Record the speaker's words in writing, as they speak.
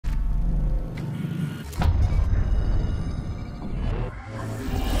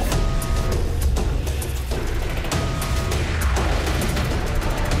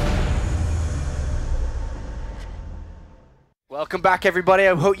Welcome back, everybody.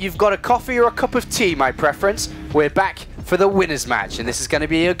 I hope you've got a coffee or a cup of tea, my preference. We're back for the winners match, and this is going to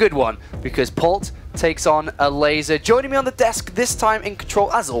be a good one because Polt takes on Elazer. Joining me on the desk this time in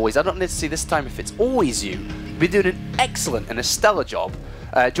control, as always. I don't need to see this time if it's always you. You've been doing an excellent and a stellar job.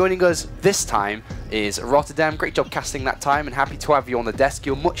 Joining us this time is Ro16. Great job casting that time, and happy to have you on the desk.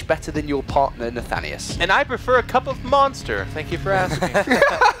 You're much better than your partner, Nathanius. And I prefer a cup of Monster. Thank you for asking.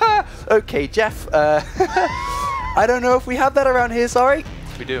 Okay, Jeff. I don't know if we have that around here, sorry.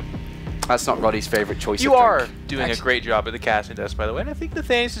 We do. That's not Roddy's favorite choice. You are doing a great job at the casting desk, by the way, and I think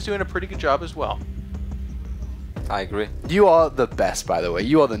Nathanius is doing a pretty good job as well. I agree. You are the best, by the way.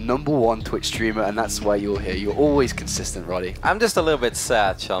 You are the #1 Twitch streamer, and that's why you're here. You're always consistent, Roddy. I'm just a little bit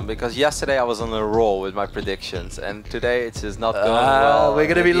sad, Sean, because yesterday I was on a roll with my predictions, and today it's just not going well. We're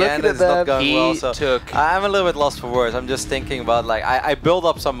going to be looking at them. I'm a little bit lost for words. I'm just thinking about, like, I built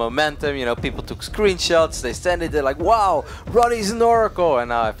up some momentum. You know, people took screenshots. They sent it. They're like, wow, Roddy's an oracle. And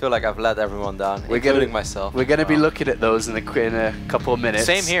now I feel like I've let everyone down, including myself. We're going to be looking at those in a couple of minutes.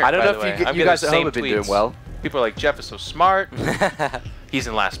 Same here, I don't know by the if you guys at home have been doing well. People are like, Jeff is so smart. He's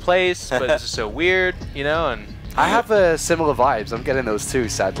in last place, but this is so weird, you know? And I have similar vibes. I'm getting those too,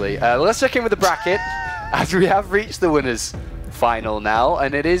 sadly. Let's check in with the bracket, as we have reached the winners' final now,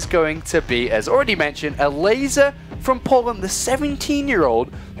 and it is going to be, as already mentioned, Elazer from Poland, the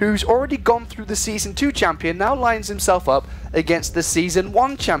 17-year-old who's already gone through the Season 2 champion, now lines himself up against the Season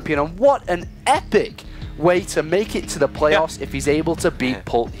 1 champion, and what an epic way to make it to the playoffs if he's able to beat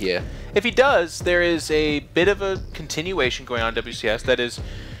Polt here. If he does, there is a bit of a continuation going on in WCS, that is,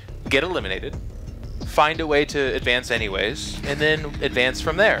 get eliminated, find a way to advance anyways, and then advance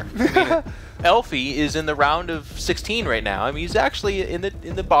from there. I mean, Elfie is in the round of 16 right now. I mean, he's actually in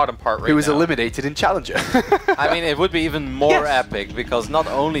the bottom part right now. He was eliminated in Challenger. I mean, it would be even more epic, because not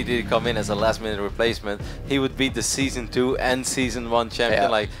only did he come in as a last-minute replacement, he would beat the Season 2 and Season 1 champion.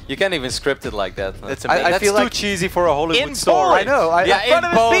 Like, you can't even script it like that. That's amazing. That's too cheesy for a Hollywood story. I know. I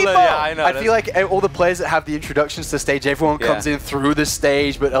know. I feel like all the players that have the introductions to the stage, everyone comes in through the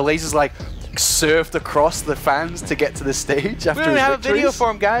stage, but Elazer's like surfed across the fans to get to the stage after we don't his have victories. a video for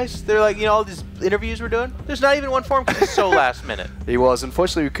him, guys. They're like, you know, all these interviews we're doing. There's not even one for him because he's so last minute. He was.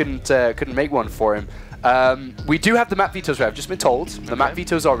 Unfortunately, we couldn't make one for him. We do have the map vetoes. I've just been told the map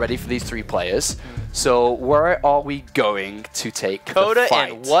vetoes are ready for these 3 players. So where are we going to take Coda the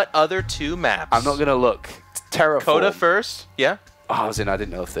fight? and what other 2 maps? I'm not gonna look. Terraform. Coda first. Yeah. Oh, I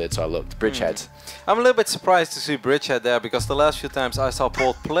didn't know third, so I looked. Bridgehead. I'm a little bit surprised to see Bridgehead there, because the last few times I saw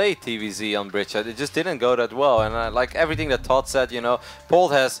Polt play TvZ on Bridgehead, it just didn't go that well. And like everything that Todd said, you know,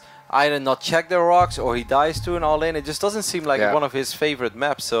 Polt has either not checked the rocks or he dies to an all-in. It just doesn't seem like one of his favorite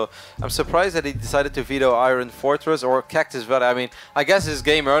maps. So I'm surprised that he decided to veto Iron Fortress or Cactus Valley. I mean, I guess his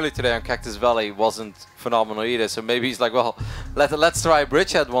game early today on Cactus Valley wasn't phenomenal either. So maybe he's like, well, let's try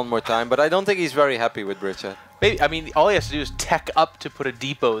Bridgehead one more time. But I don't think he's very happy with Bridgehead. Maybe, I mean, all he has to do is tech up to put a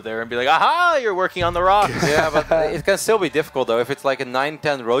depot there and be like, aha, you're working on the rocks. Yeah, but it can still be difficult, though. If it's like a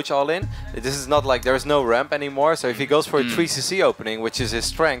 9-10 Roach all-in, this is not like there's no ramp anymore. So if he goes for a 3cc opening, which is his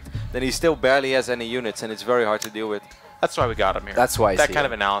strength, then he still barely has any units, and it's very hard to deal with. That's why we got him here. That's why that kind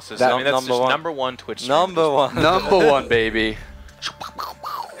of analysis. I mean, that's just #1 Twitch streamer. #1, baby.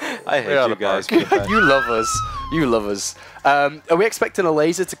 I hate you guys. You love us. You love us. Are we expecting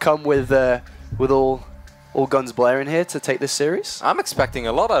Elazer to come with all guns blaring here to take this series? I'm expecting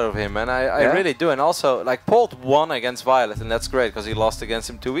a lot out of him, and I really do. And also, like, Polt won against Violet, and that's great because he lost against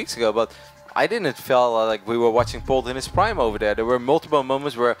him 2 weeks ago. But I didn't feel like we were watching Polt in his prime over there. There were multiple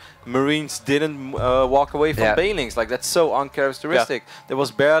moments where Marines didn't walk away from Banelings. Like, that's so uncharacteristic. There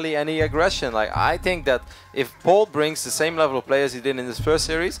was barely any aggression. Like, I think that if Polt brings the same level of play as he did in his first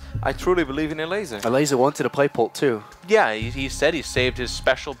series, I truly believe in Elazer. Elazer wanted to play Polt too. Yeah, he said he saved his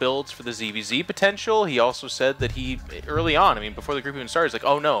special builds for the ZVZ potential. He also said that he, early on, I mean, before the group even started, he's like,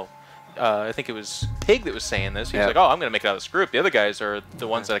 oh no. I think it was Pig that was saying this. He was like, oh, I'm going to make it out of this group. The other guys are the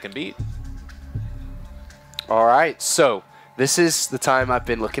ones that I can beat. All right, so this is the time I've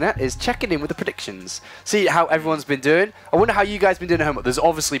been looking at, is checking in with the predictions. See how everyone's been doing. I wonder how you guys been doing at home. There's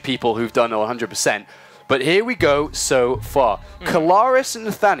obviously people who've done 100%, but here we go so far. Kalaris and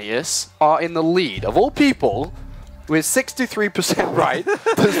Nathanius are in the lead. Of all people, with 63% right.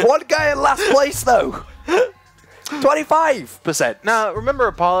 There's one guy in last place, though. 25%. Now, remember,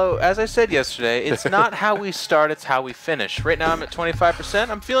 Apollo, as I said yesterday, it's not how we start, it's how we finish. Right now I'm at 25%.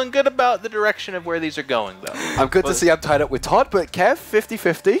 I'm feeling good about the direction of where these are going, though. I'm good to see I'm tied up with Todd, but Kev,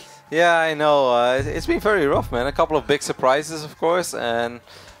 50-50. Yeah, I know. It's been very rough, man. A couple of big surprises, of course, and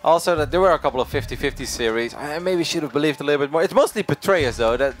Also, that there were a couple of 50-50 series. I maybe should have believed a little bit more. It's mostly Petraeus,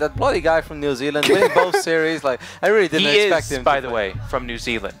 though. That bloody guy from New Zealand winning both series. Like, I really didn't expect him. He is, by the way, from New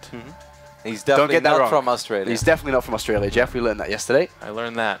Zealand. He's definitely not from Australia. He's definitely not from Australia, Jeff. We learned that yesterday. I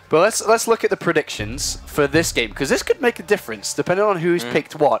learned that. But let's look at the predictions for this game, because this could make a difference depending on who's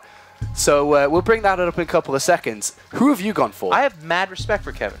picked what. So we'll bring that up in a couple of seconds. Who have you gone for? I have mad respect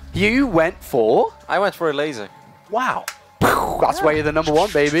for Kevin. You went for... I went for Elazer. Wow. That's why you're the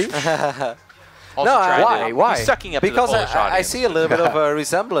 #1, baby. Also why? He's sucking up because to the Polish I see a little bit of a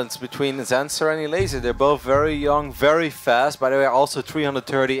resemblance between Zancer and Elazer. They're both very young, very fast. By the way, also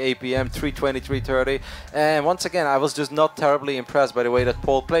 330 APM, 320, 330. And once again, I was just not terribly impressed by the way that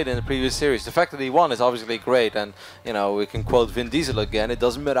Polt played in the previous series. The fact that he won is obviously great. And, you know, we can quote Vin Diesel again. It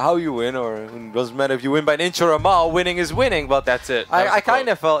doesn't matter how you win, or it doesn't matter if you win by an inch or a mile. Winning is winning. But that's it. I kind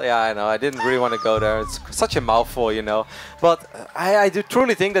of felt, yeah, I know. I didn't really want to go there. It's such a mouthful, you know. But I do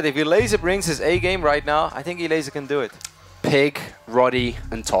truly think that if Elazer brings his A game right now, I think Elazer can do it. Pig, Roddy,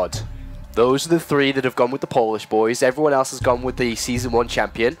 and Todd. Those are the 3 that have gone with the Polish boys. Everyone else has gone with the Season 1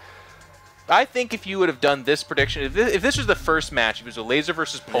 champion. I think if you would have done this prediction, if this was the first match, if it was Elazer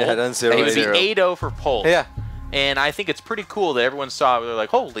versus Polt, yeah, then it would be 8-0 for Polt. Yeah. And I think it's pretty cool that everyone saw it. They're like,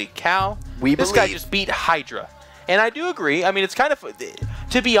 holy cow, this guy just beat Hydra. And I do agree. I mean, it's kind of,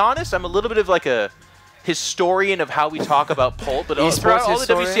 to be honest, I'm a little bit of like a historian of how we talk about Polt, but all the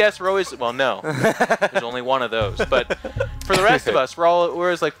WCS, we're always, well, no, there's only one of those. But for the rest of us,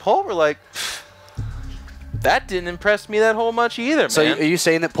 we're as like Polt, we're like, that didn't impress me that whole much either, so man. So are you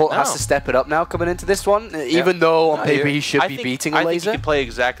saying that Polt has to step it up now coming into this one, even though on paper he should be beating Elazer? I think he could play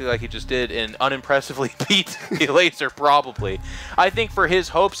exactly like he just did and unimpressively beat Elazer, probably. I think for his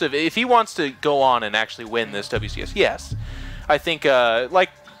hopes of, if he wants to go on and actually win this WCS, yes. I think,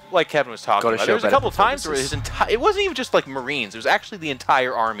 like Kevin was talking about, there was a couple times where it wasn't even just like Marines, it was actually the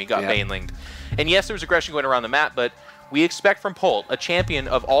entire army got banelinged. And yes, there was aggression going around the map, but we expect from Polt, a champion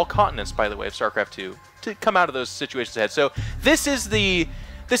of all continents, by the way, of StarCraft II, to come out of those situations ahead. So this is the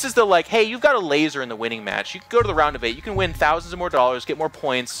like, hey, you've got a Elazer in the winning match. You can go to the round of 8, you can win thousands of more dollars, get more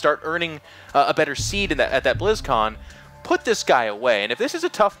points, start earning a better seed at that BlizzCon. Put this guy away. And if this is a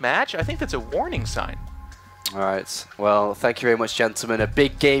tough match, I think that's a warning sign. All right. Well, thank you very much, gentlemen. A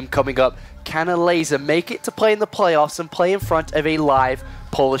big game coming up. Can Elazer make it to play in the playoffs and play in front of a live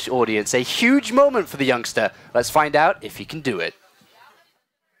Polish audience? A huge moment for the youngster. Let's find out if he can do it.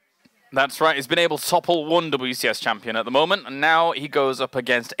 That's right. He's been able to topple 1 WCS champion at the moment, and now he goes up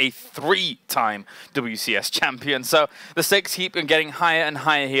against a 3-time WCS champion. So the stakes keep getting higher and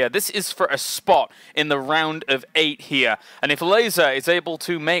higher here. This is for a spot in the round of 8 here. And if Elazer is able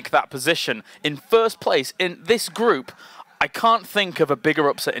to make that position in first place in this group, I can't think of a bigger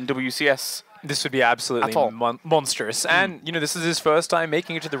upset in WCS. This would be absolutely monstrous. And, you know, this is his first time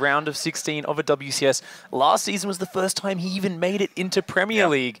making it to the round of 16 of a WCS. Last season was the first time he even made it into Premier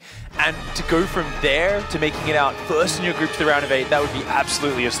League. And to go from there to making it out first in your group to the round of 8, that would be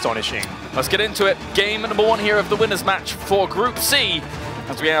absolutely astonishing. Let's get into it. Game number 1 here of the winners match for Group C.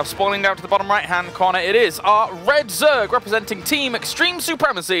 As we have spawning down to the bottom right-hand corner, it is our Red Zerg representing Team Extreme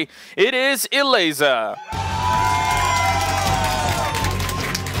Supremacy. It is Elazer.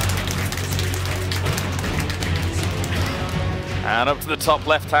 And up to the top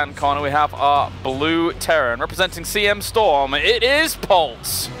left-hand corner, we have our Blue Terran. Representing CM Storm, it is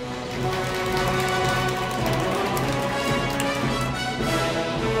Polt.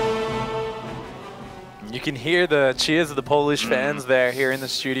 You can hear the cheers of the Polish fans there here in the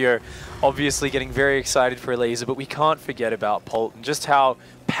studio, obviously getting very excited for Elazer, but we can't forget about Polt and just how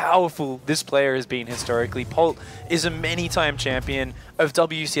powerful this player has been historically. Polt is a many-time champion of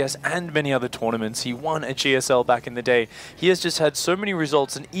WCS and many other tournaments. He won a GSL back in the day. He has just had so many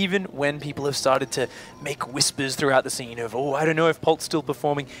results, and even when people have started to make whispers throughout the scene of, oh, I don't know if Polt's still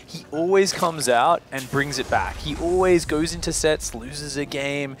performing, he always comes out and brings it back. He always goes into sets, loses a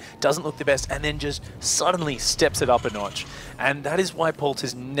game, doesn't look the best, and then just suddenly steps it up a notch. And that is why Polt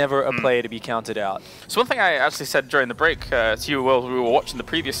is never a player to be counted out. So one thing I actually said during the break to you, Will, we were watching the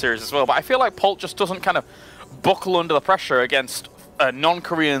previous series as well, but I feel like Polt just doesn't kind of buckle under the pressure against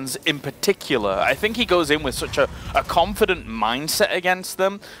non-Koreans in particular. I think he goes in with such a confident mindset against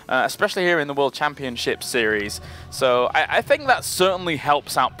them, especially here in the World Championship Series. So I think that certainly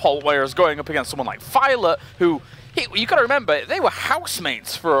helps out Polt, whereas going up against someone like Violet, who, you got to remember, they were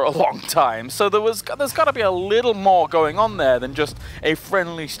housemates for a long time, so there's got to be a little more going on there than just a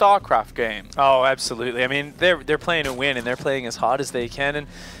friendly StarCraft game. Oh, absolutely. I mean, they're playing to win, and they're playing as hard as they can, and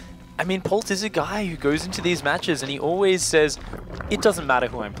I mean, Polt is a guy who goes into these matches and he always says, it doesn't matter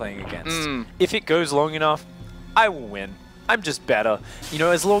who I'm playing against. If it goes long enough, I will win. I'm just better. You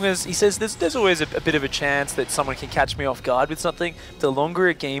know, as long as, he says, there's always a bit of a chance that someone can catch me off guard with something. The longer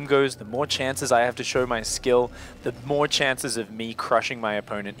a game goes, the more chances I have to show my skill, the more chances of me crushing my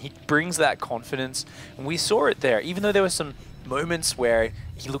opponent. He brings that confidence, and we saw it there. Even though there were some moments where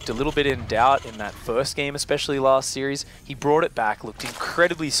he looked a little bit in doubt in that first game, especially last series, he brought it back, looked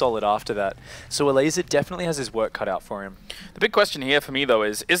incredibly solid after that. So Elazer definitely has his work cut out for him. The big question here for me, though,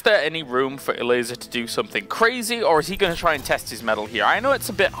 is there any room for Elazer to do something crazy, or is he going to try and test his mettle here? I know it's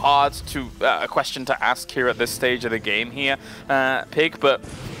a bit hard to a question to ask here at this stage of the game here, Pig, but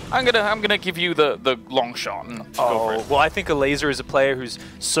I'm gonna give you the long shot and go for it. Well, I think Elazer is a player who's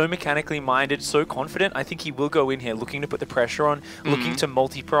so mechanically minded, so confident. I think he will go in here looking to put the pressure on, looking to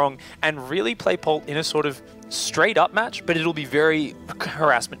multi-prong, and really play Polt in a sort of straight-up match, but it'll be very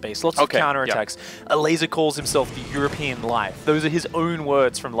harassment-based. Lots of counter-attacks. Elazer calls himself the European Life. Those are his own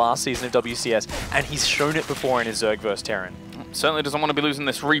words from last season of WCS, and he's shown it before in his Zerg vs. Terran. Certainly doesn't want to be losing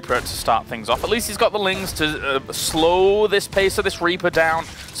this Reaper to start things off. At least he's got the Lings to slow this pace of this Reaper down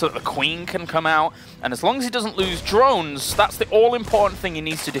so that the Queen can come out. And as long as he doesn't lose drones, that's the all-important thing he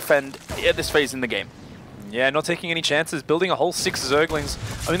needs to defend at this phase in the game. Yeah, not taking any chances, building a whole 6 Zerglings,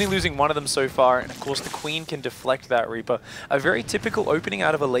 only losing one of them so far, and of course the Queen can deflect that Reaper. A very typical opening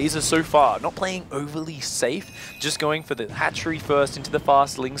out of Elazer so far, not playing overly safe, just going for the hatchery first into the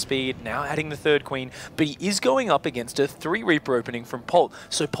fast Ling speed, now adding the 3rd Queen, but he is going up against a 3 Reaper opening from Polt,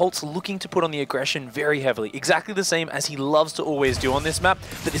 so Polt's looking to put on the aggression very heavily, exactly the same as he loves to always do on this map,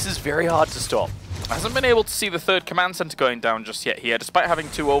 but this is very hard to stop. Hasn't been able to see the 3rd command center going down just yet here, despite having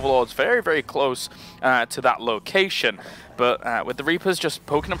 2 Overlords very, very close to that location. But with the Reapers just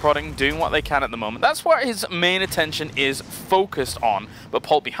poking and prodding, doing what they can at the moment, that's where his main attention is focused on. But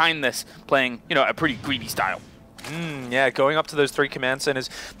Polt behind this, playing, you know, a pretty greedy style. Yeah, going up to those 3 command centers.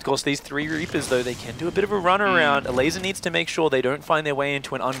 Of course, these 3 Reapers, though, they can do a bit of a run around. Elazer needs to make sure they don't find their way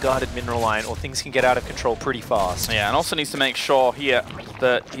into an unguarded mineral line, or things can get out of control pretty fast. Yeah, and also needs to make sure here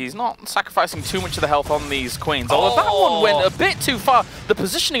that he's not sacrificing too much of the health on these Queens. Although that one went a bit too far. The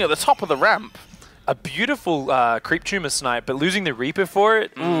positioning at the top of the ramp. A beautiful creep tumor snipe, but losing the Reaper for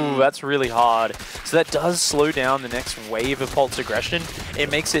it, ooh, that's really hard. So that does slow down the next wave of Polt's aggression. It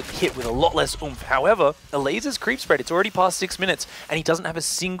makes it hit with a lot less oomph. However, Elazer's creep spread, it's already past 6 minutes, and he doesn't have a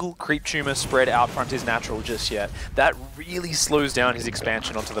single creep tumor spread out front his natural just yet. That really slows down his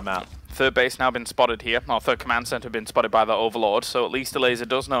expansion onto the map. 3rd base now been spotted here, or 3rd command center been spotted by the Overlord, so at least Elazer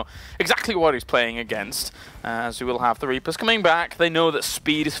does know exactly what he's playing against, as we will have the Reapers coming back. They know that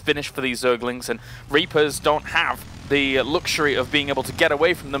speed is finished for these Zerglings, and Reapers don't have the luxury of being able to get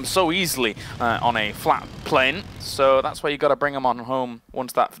away from them so easily on a flat plane, so that's why you got to bring them on home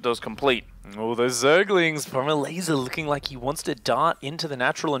once that does complete. Oh, those Zerglings from Elazer looking like he wants to dart into the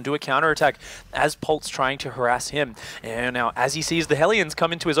natural and do a counterattack as Polt's trying to harass him. And now, as he sees the Hellions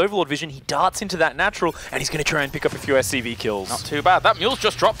come into his Overlord vision, he darts into that natural, and he's going to try and pick up a few SCV kills. Not too bad. That Mule's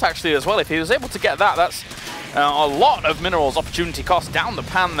just dropped, actually, as well. If he was able to get that, that's a lot of minerals opportunity cost down the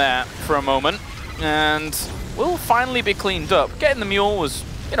pan there for a moment. And will finally be cleaned up. Getting the Mule was,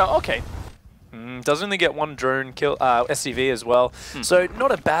 you know, okay. Does only get 1 drone kill, SCV as well. So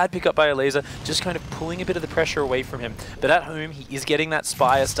not a bad pickup by Elazer, just kind of pulling a bit of the pressure away from him. But at home, he is getting that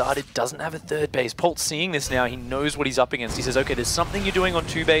Spire started, doesn't have a 3rd base. Polt's seeing this now, he knows what he's up against. He says, okay, there's something you're doing on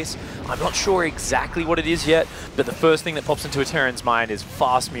 2 base. I'm not sure exactly what it is yet, but the first thing that pops into a Terran's mind is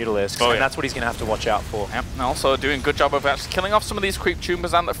fast Mutilisks, and that's what he's going to have to watch out for. Yep. And also doing a good job of actually killing off some of these creep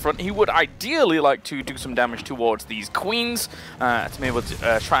tumors on the front. He would ideally like to do some damage towards these Queens, to be able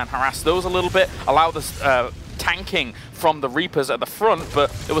to try and harass those a little bit, allow this tanking from the Reapers at the front, but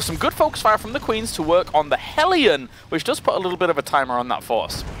there was some good focus fire from the Queens to work on the Hellion, which does put a little bit of a timer on that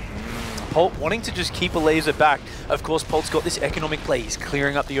force. Polt wanting to just keep Elazer back. Of course, Polt's got this economic play. He's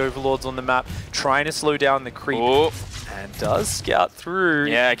clearing up the Overlords on the map, trying to slow down the creep. Ooh. And does scout through.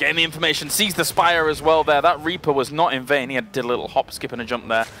 Yeah, getting the information, sees the Spire as well there. That Reaper was not in vain. He did a little hop, skip, and a jump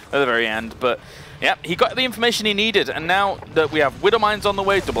there at the very end, but yeah, he got the information he needed, and now that we have Widow Mines on the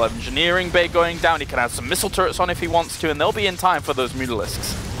way, double engineering bay going down, he can add some missile turrets on if he wants to, and they'll be in time for those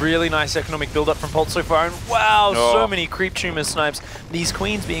Mutilisks. Really nice economic build-up from Polt so far, and wow, so many creep tumor snipes. These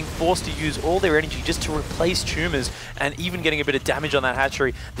Queens being forced to use all their energy just to replace tumors, and even getting a bit of damage on that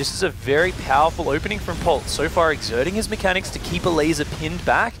hatchery. This is a very powerful opening from Polt, so far exerting his mechanics to keep Elazer pinned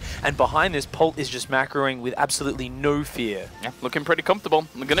back, and behind this, Polt is just macroing with absolutely no fear. Yeah, looking pretty comfortable.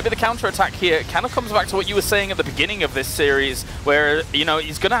 Going to be the counter-attack here. It kind of comes back to what you were saying at the beginning of this series, where, you know,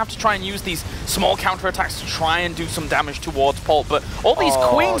 he's going to have to try and use these small counterattacks to try and do some damage towards Polt, but all these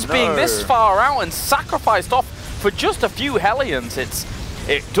Queens being this far out and sacrificed off for just a few Hellions,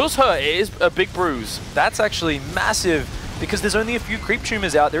 it does hurt. It is a big bruise. That's actually massive because there's only a few creep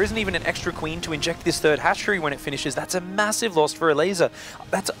tumors out. There isn't even an extra queen to inject this third hatchery when it finishes. That's a massive loss for Elazer.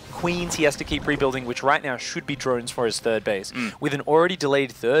 That's queens he has to keep rebuilding, which right now should be drones for his third base. With an already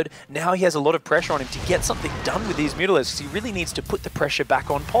delayed third, now he has a lot of pressure on him to get something done with these Mutalisks. He really needs to put the pressure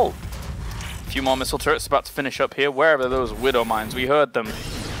back on Polt. A few more missile turrets about to finish up here, wherever those Widow mines, we heard them.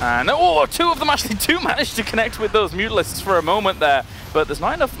 And oh, two of them actually do manage to connect with those Mutalisks for a moment there, but there's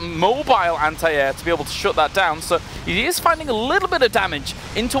not enough mobile anti-air to be able to shut that down, so he is finding a little bit of damage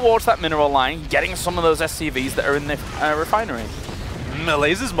in towards that mineral line, getting some of those SCVs that are in the refinery.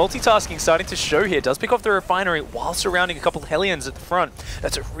 Elazer's multitasking starting to show here. Does pick off the refinery while surrounding a couple of Hellions at the front.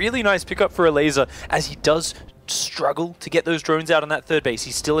 That's a really nice pickup for Elazer, as he does struggle to get those drones out on that third base.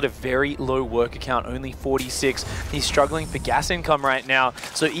 He's still at a very low work account, only 46. He's struggling for gas income right now.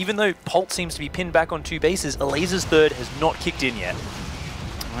 So even though Polt seems to be pinned back on 2 bases, Elazer's third has not kicked in yet.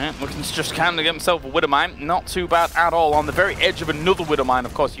 Yeah, looking to just kind of get himself a Widow Mine. Not too bad at all. On the very edge of another Widow Mine,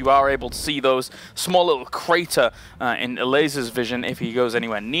 of course, you are able to see those small little crater in Elazer's vision if he goes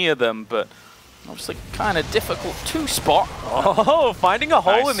anywhere near them, but obviously kind of difficult to spot. Oh, finding a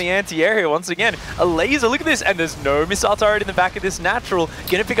hole in the anti-air here once again. Elazer, look at this, and there's no missile turret in the back of this natural.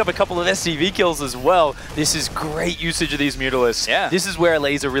 Gonna pick up a couple of SCV kills as well. This is great usage of these Mutalisks. Yeah. This is where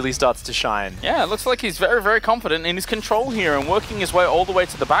Elazer really starts to shine. Yeah, it looks like he's very, very confident in his control here and working his way all the way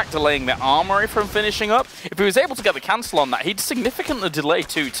to the back, delaying the armory from finishing up. If he was able to get the cancel on that, he'd significantly delay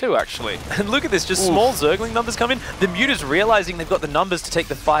 2-2, actually. And look at this, just small Zergling numbers come in. The Mutas realizing they've got the numbers to take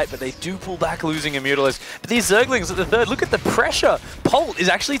the fight, but they do pull back, losing a Mutalisk. But these Zerglings at the third, look at the pressure. Polt is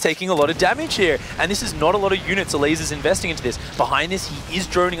actually taking a lot of damage here, and this is not a lot of units Elazer's investing into this. Behind this, he is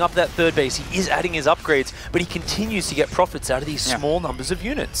droning up that third base, he is adding his upgrades, but he continues to get profits out of these small numbers of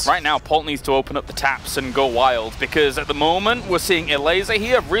units. Right now, Polt needs to open up the taps and go wild, because at the moment, we're seeing Elazer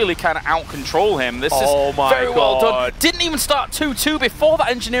here really kind of out-control him. This is very well done. Didn't even start 2-2 before that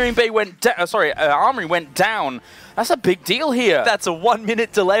engineering bay went down, armory went down. That's a big deal here. That's a 1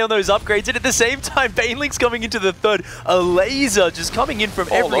 minute delay on those upgrades, and at the same time, Baneling's coming into the third. Elazer just coming in from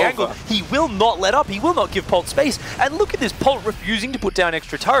every angle. He will not let up. He will not give Polt space. And look at this, Polt refusing to put down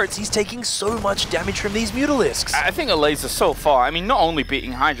extra turrets. He's taking so much damage from these Mutalisks. I think Elazer so far, I mean, not only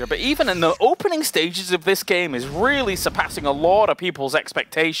beating Hydra, but even in the opening stages of this game is really surpassing a lot of people's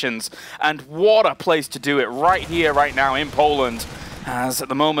expectations. And what a place to do it right here, right now in Poland. As at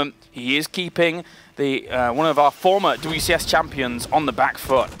the moment, he is keeping the one of our former WCS champions on the back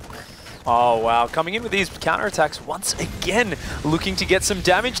foot. Oh, wow. Coming in with these counterattacks once again, looking to get some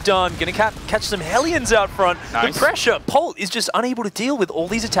damage done. Going to catch some Hellions out front. Nice. The pressure. Polt is just unable to deal with all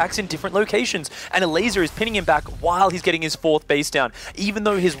these attacks in different locations. And Elazer is pinning him back while he's getting his 4th base down. Even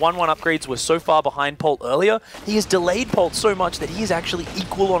though his 1-1 upgrades were so far behind Polt earlier, he has delayed Polt so much that he is actually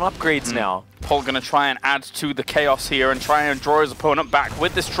equal on upgrades now. Polt going to try and add to the chaos here and try and draw his opponent back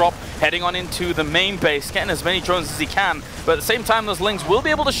with this drop, heading on into the main base, getting as many drones as he can. But at the same time, those Lings will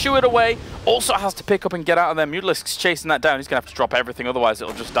be able to shoo it away. Also has to pick up and get out of there. Mutalisks chasing that down. He's going to have to drop everything, otherwise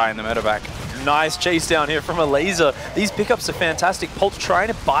it'll just die in the medevac. Nice chase down here from Elazer. These pickups are fantastic. Polt's trying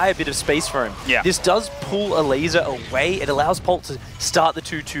to buy a bit of space for him. Yeah. This does pull Elazer away. It allows Polt to start the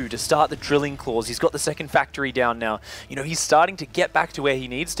 2-2, to start the drilling claws. He's got the second factory down now. You know, he's starting to get back to where he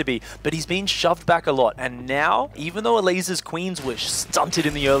needs to be, but he's been shoved back a lot. And now, even though Elazer's queens were stunted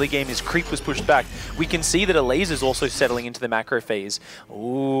in the early game, his creep was pushed back, we can see that Elazer's also settling into the macro phase.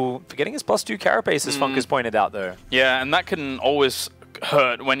 Ooh, forgetting his +2 carapace, as Funk has pointed out, though. Yeah, and that can always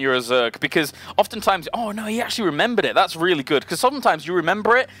hurt when you're a Zerg, because oftentimes, oh no, he actually remembered it. That's really good, because sometimes you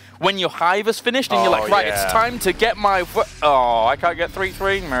remember it when your hive is finished and you're like, right, it's time to get my... Oh, I can't get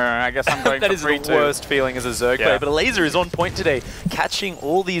 3-3? I guess I'm going that for 3-2. That is the worst feeling as a Zerg player, but Elazer is on point today, catching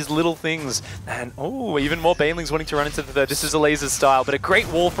all these little things, and oh, even more Banelings wanting to run into the third. This is Elazer's style, but a great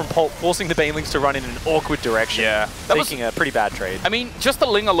wall from Polt, forcing the Banelings to run in an awkward direction. Yeah. Taking a pretty bad trade. I mean, just the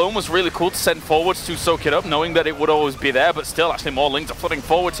Ling alone was really cool to send forwards to soak it up, knowing that it would always be there, but still, actually, more Lings are flooding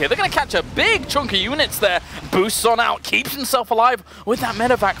forwards here. They're going to catch a big chunk of units there. Boosts on out, keeps himself alive with that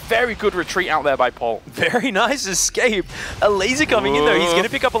medevac. Very good retreat out there by Polt. Very nice escape. Elazer coming in, though. He's going to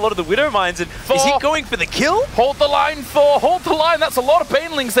pick up a lot of the Widow Mines. And is he going for the kill? Hold the line, 4. Hold the line. That's a lot of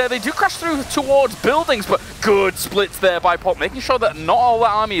Banelings there. They do crash through towards buildings, but good splits there by Polt, making sure that not all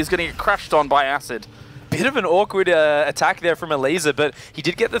that army is going to get crashed on by acid. Bit of an awkward attack there from Elazer, but he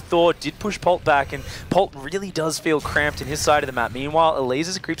did get the Thor, did push Polt back, and Polt really does feel cramped in his side of the map. Meanwhile,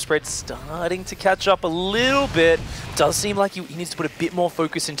 Elazer's creep spread starting to catch up a little bit. Does seem like he needs to put a bit more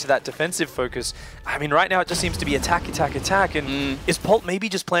focus into that defensive focus. I mean, right now it just seems to be attack, attack, attack, and is Polt maybe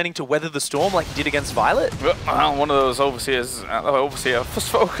just planning to weather the storm like he did against Violet? Well, one of those overseers, overseer was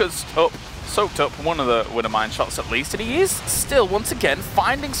focused up. soaked up one of the Widow Mine shots at least, and he is still, once again,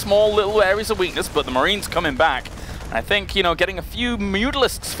 finding small little areas of weakness, but the Marine's coming back. And I think, you know, getting a few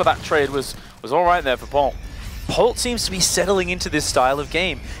Mutalisks for that trade was all right there for Polt. Polt seems to be settling into this style of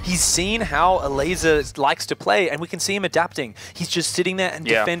game. He's seen how Elazer likes to play, and we can see him adapting. He's just sitting there and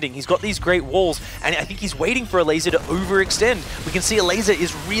defending. He's got these great walls, and I think he's waiting for Elazer to overextend. We can see Elazer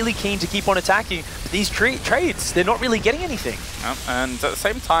is really keen to keep on attacking, but these trades, they're not really getting anything. And at the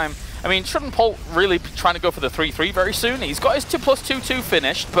same time, I mean, shouldn't Polt really be trying to go for the 3-3 very soon? He's got his 2+2-2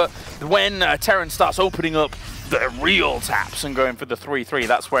 finished, but when Terran starts opening up the real taps and going for the 3-3,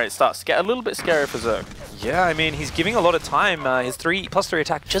 that's where it starts to get a little bit scary for Zerg. Yeah, I mean, he's giving a lot of time. His 3+3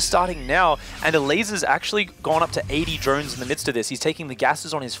 attack just starting now, and Elazer's actually gone up to 80 drones in the midst of this. He's taking the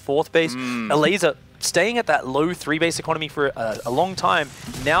gases on his 4th base. Elazer staying at that low 3-base economy for a long time,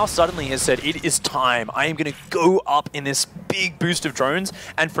 now suddenly has said, it is time. I am going to go up in this big boost of drones,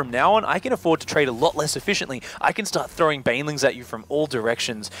 and from now on, I can afford to trade a lot less efficiently. I can start throwing banelings at you from all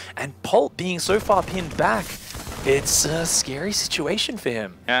directions, and Polt being so far pinned back, it's a scary situation for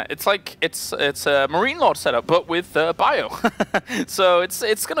him. Yeah, it's like it's a Marine Lord setup, but with bio. So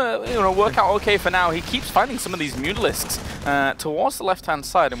it's gonna work out okay for now. He keeps finding some of these Mutalisks towards the left-hand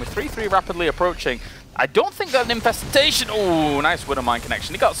side, and with 3-3 rapidly approaching, I don't think that an infestation. Oh, nice Widow Mine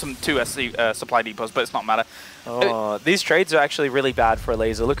connection. He got some 2 SC supply depots, but it's not matter. Oh, these trades are actually really bad for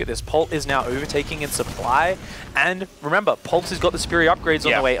Elazer. Look at this. Polt is now overtaking in supply. And remember, Polt has got the superior upgrades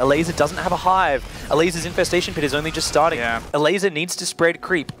on the way. Elazer doesn't have a hive. Elazer's infestation pit is only just starting. Elazer needs to spread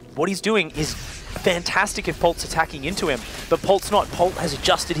creep. What he's doing is fantastic if Polt's attacking into him, but Polt's not. Polt has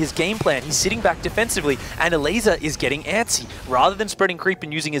adjusted his game plan. He's sitting back defensively, and Elazer is getting antsy. Rather than spreading creep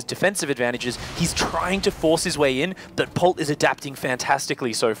and using his defensive advantages, he's trying to force his way in, but Polt is adapting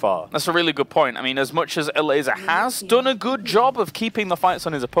fantastically so far. That's a really good point. I mean, as much as Elazer has done a good job of keeping the fights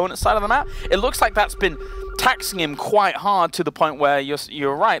on his opponent's side of the map, it looks like that's been taxing him quite hard to the point where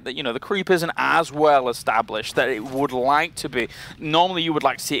you're right that, you know, the creep isn't as well established that it would like to be. Normally you would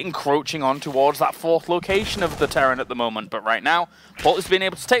like to see it encroaching on towards that 4th location of the Terran at the moment, but right now Polt has been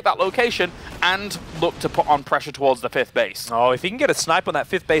able to take that location and look to put on pressure towards the 5th base. Oh, if he can get a snipe on that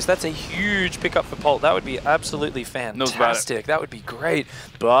 5th base, that's a huge pickup for Polt. That would be absolutely fantastic. That would be great,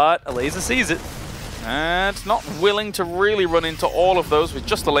 but Elazer sees it. And not willing to really run into all of those with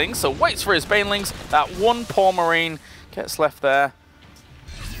just the Lings, so waits for his Banelings. That one poor Marine gets left there.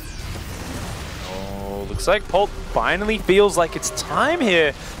 Oh, looks like Polt finally feels like it's time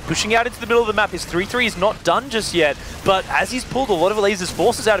here. Pushing out into the middle of the map. His 3-3 is not done just yet, but as he's pulled a lot of Elazer's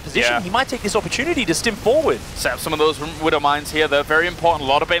forces out of position, he might take this opportunity to stim forward. Set up some of those Widow Mines here. They're very important.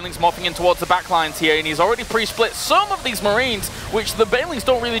 A lot of Banelings morphing in towards the back lines here, and he's already pre-split some of these Marines, which the Banelings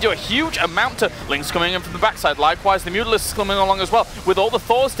don't really do a huge amount to. Lings coming in from the backside. Likewise, the Mutalisks coming along as well. With all the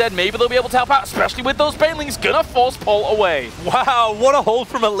Thors dead, maybe they'll be able to help out, especially with those Banelings. Gonna force Polt away. Wow, what a hold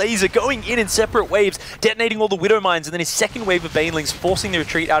from Elazer, going in separate waves, detonating all the Widow Mines, and then his second wave of Banelings forcing the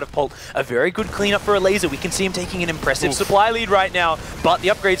retreat out of Polt. A very good cleanup for Elazer. We can see him taking an impressive supply lead right now, but the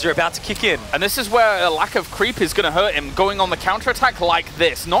upgrades are about to kick in. And this is where a lack of creep is going to hurt him, going on the counterattack like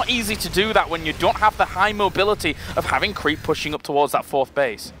this. Not easy to do that when you don't have the high mobility of having creep pushing up towards that 4th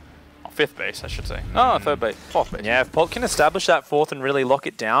base. Or 5th base, I should say. No, 3rd base. 4th base. Yeah, if Polt can establish that 4th and really lock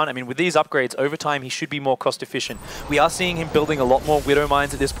it down, I mean, with these upgrades, over time, he should be more cost efficient. We are seeing him building a lot more Widow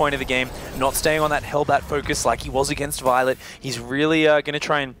Mines at this point of the game, not staying on that Hellbat focus like he was against Violet. He's really going to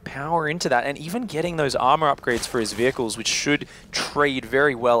try and power into that, and even getting those armor upgrades for his vehicles, which should trade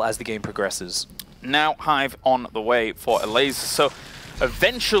very well as the game progresses. Now Hive on the way for Elazer. So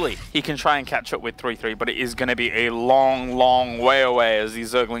eventually he can try and catch up with 3-3, but it is going to be a long, long way away as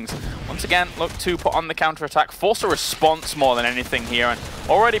these Zerglings once again look to put on the counterattack, force a response more than anything here. And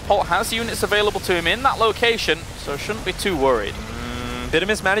already Polt has units available to him in that location, so shouldn't be too worried. Bit of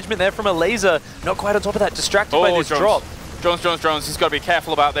mismanagement there from Elazer, not quite on top of that, distracted by this drop. Drones, he's got to be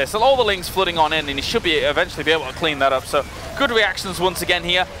careful about this. All the Lings flooding on in, and he should eventually be able to clean that up. So good reactions once again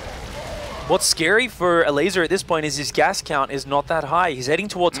here. What's scary for Elazer at this point is his gas count is not that high. He's heading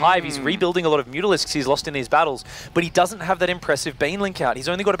towards Hive. He's rebuilding a lot of Mutalisks he's lost in these battles, but he doesn't have that impressive Baneling count. He's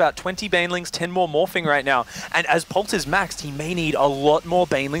only got about 20 Banelings, 10 more morphing right now, and as Polt is maxed, he may need a lot more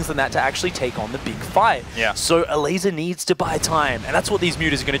Banelings than that to actually take on the big fight. Yeah. So Elazer needs to buy time, and that's what these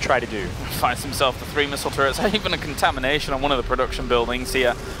Mutas are going to try to do. Finds himself the 3 missile turrets, even a contamination on one of the production buildings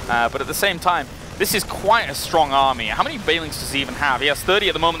here, but at the same time, This is quite a strong army. How many Banelings does he even have? He has 30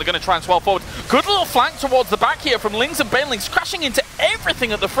 at the moment. They're going to try and swell forward. Good little flank towards the back here from Lings and Banelings, crashing into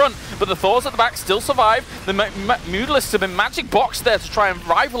everything at the front. But the Thors at the back still survive. The Mutalisks have been magic boxed there to try and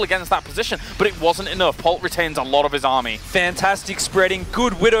rival against that position, but it wasn't enough. Polt retains a lot of his army. Fantastic spreading,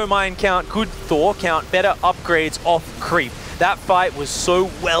 good Widow Mine count, good Thor count, better upgrades off creep. That fight was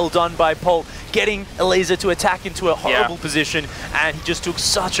so well done by Polt, getting Elazer to attack into a horrible position, and he just took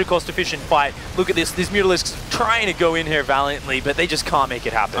such a cost-efficient fight. Look at this Mutalisk's trying to go in here valiantly, but they just can't make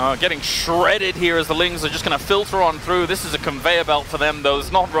it happen. Getting shredded here as the Lings are just going to filter on through. This is a conveyor belt for them, though.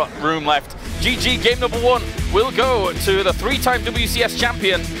 There's not room left. GG, game number 1 will go to the 3-time WCS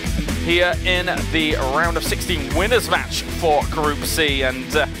champion here in the round of 16 winners match for Group C.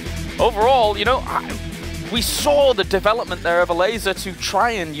 And overall, you know, we saw the development there of Elazer to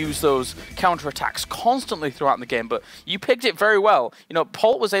try and use those counterattacks constantly throughout the game, but you picked it very well. You know,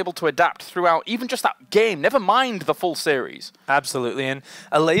 Polt was able to adapt throughout even just that game, never mind the full series. Absolutely, and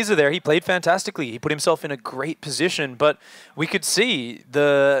Elazer there, he played fantastically. He put himself in a great position, but we could see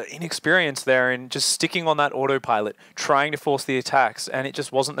the inexperience there in just sticking on that autopilot, trying to force the attacks, and it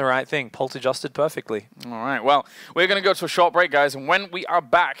just wasn't the right thing. Polt adjusted perfectly. All right, well, we're going to go to a short break, guys, and when we are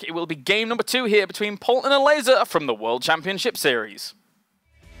back, it will be game number 2 here between Polt and Elazer from the World Championship Series.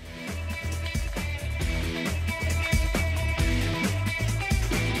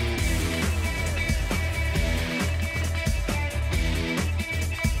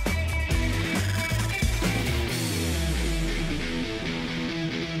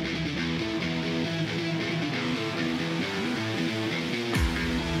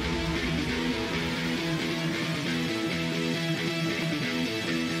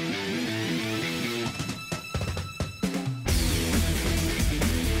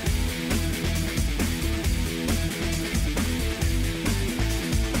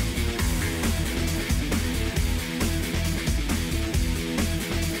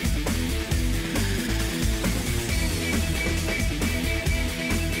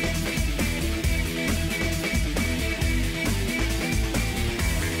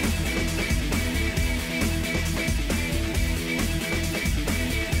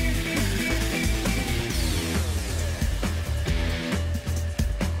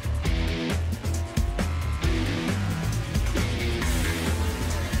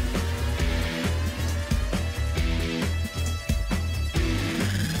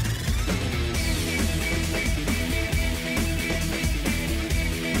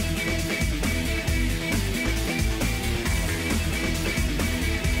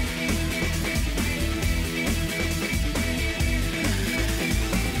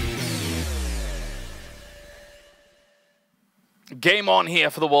 Game on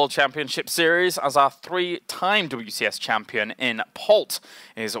here for the World Championship Series as our 3-time WCS champion in Polt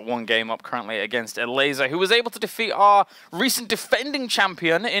is 1 game up currently against Elazer, who was able to defeat our recent defending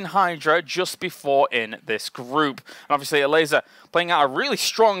champion in Hydra just before in this group. And obviously Elazer playing out a really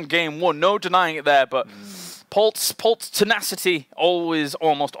strong game 1, no denying it there, but Polt's tenacity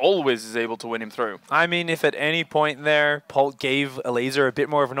almost always is able to win him through. I mean, if at any point there, Polt gave Elazer a bit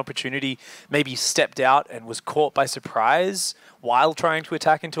more of an opportunity, maybe stepped out and was caught by surprise while trying to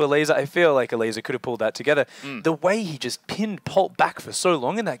attack into Elazer, I feel like Elazer could have pulled that together. The way he just pinned Polt back for so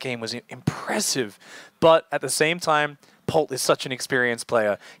long in that game was impressive. But at the same time, Polt is such an experienced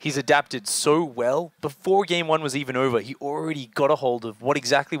player. He's adapted so well. Before game 1 was even over, he already got a hold of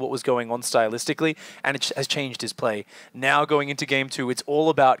exactly what was going on stylistically, and it has changed his play. Now going into game 2, it's all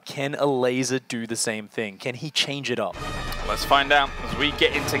about, can Elazer do the same thing? Can he change it up? Let's find out as we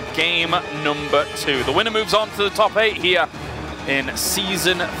get into game number 2. The winner moves on to the top 8 here in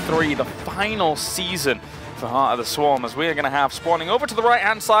Season 3, the final season for Heart of the Swarm, as we are going to have spawning over to the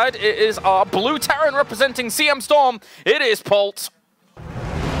right-hand side. It is our blue Terran representing CM Storm. It is Polt.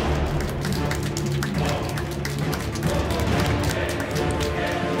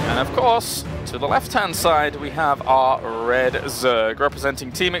 And of course, to the left-hand side, we have our red Zerg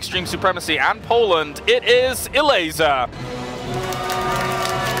representing Team Extreme Supremacy and Poland. It is Elazer.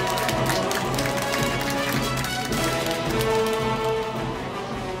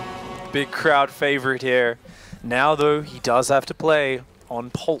 Big crowd favorite here. Now, though, he does have to play on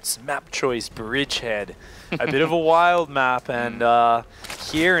Polt's map choice, Bridgehead. A bit of a wild map, and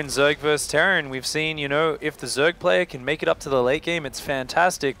here in Zerg vs. Terran, we've seen, you know, if the Zerg player can make it up to the late game, it's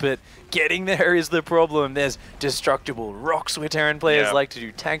fantastic, but getting there is the problem. There's destructible rocks where Terran players like to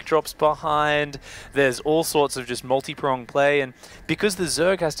do tank drops behind. There's all sorts of just multi-pronged play, and because the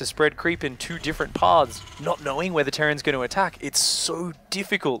Zerg has to spread creep in 2 different paths, not knowing where the Terran's going to attack, it's so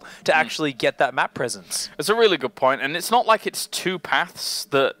difficult to actually get that map presence. It's a really good point, and it's not like it's 2 paths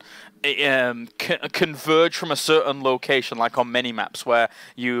that converge from a certain location, like on many maps, where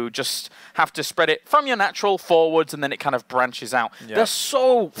you just have to spread it from your natural forwards and then it kind of branches out. Yeah. They're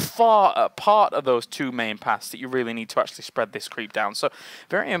so far apart of those two main paths that you really need to actually spread this creep down. So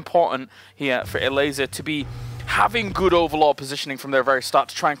very important here for Elazer to be having good overlord positioning from their very start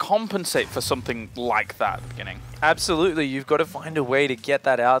to try and compensate for something like that at the beginning. Absolutely, you've got to find a way to get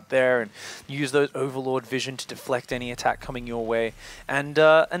that out there and use those overlord vision to deflect any attack coming your way. And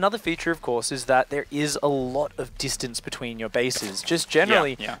another feature, of course, is that there is a lot of distance between your bases. Just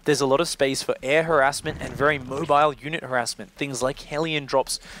generally, there's a lot of space for air harassment and very mobile unit harassment. Things like Hellion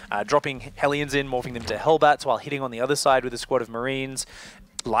drops, dropping Hellions in, morphing them to Hellbats while hitting on the other side with a squad of Marines.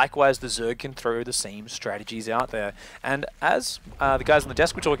 Likewise, the Zerg can throw the same strategies out there. And as the guys on the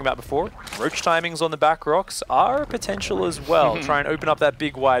desk were talking about before, roach timings on the back rocks are a potential as well. Try and open up that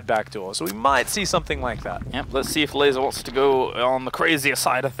big wide back door. So we might see something like that. Yep, let's see if Elazer wants to go on the crazier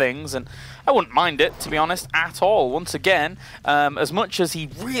side of things. And I wouldn't mind it, to be honest, at all. Once again, as much as he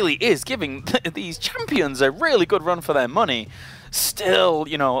really is giving these champions a really good run for their money, still,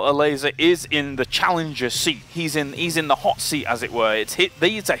 you know, Elazer is in the challenger seat. He's in the hot seat, as it were.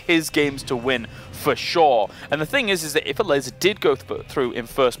 These are his games to win for sure. And the thing is that if Elazer did go through in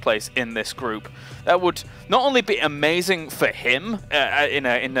first place in this group, that would not only be amazing for him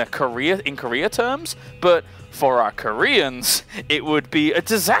in career terms, but for our Koreans, it would be a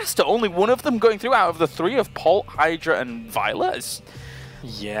disaster. Only one of them going through out of the three of Polt, Hydra, and Violet.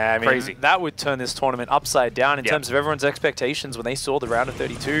 Yeah, I mean, crazy. That would turn this tournament upside down in terms of everyone's expectations when they saw the round of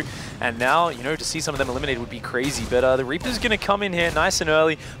 32. And now, you know, to see some of them eliminated would be crazy. But the Reaper's going to come in here nice and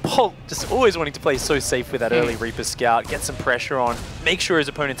early. Polt just always wanting to play so safe with that early Reaper scout, get some pressure on, make sure his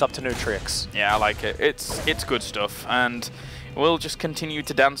opponent's up to no tricks. Yeah, I like it. It's good stuff. And we'll just continue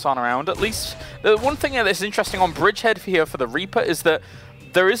to dance on around. At least, the one thing that's interesting on Bridgehead here for the Reaper is that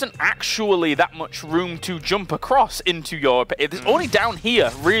there isn't actually that much room to jump across into your... It's only down here,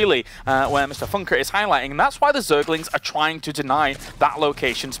 really, where Mr. Funker is highlighting, and that's why the Zerglings are trying to deny that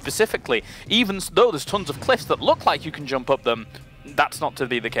location specifically. Even though there's tons of cliffs that look like you can jump up them, that's not to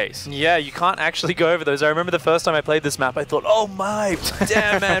be the case. Yeah, you can't actually go over those. I remember the first time I played this map, I thought, oh my,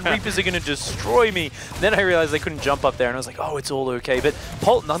 damn man, Reapers are going to destroy me. Then I realized they couldn't jump up there, and I was like, oh, it's all okay. But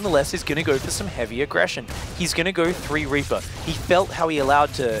Polt, nonetheless, is going to go for some heavy aggression. He's going to go 3 Reaper. He felt how he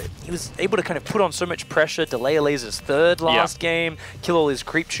was able to kind of put on so much pressure, delay Elazer's third last game, kill all his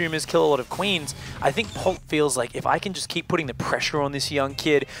creep tumors, kill a lot of queens. I think Polt feels like if I can just keep putting the pressure on this young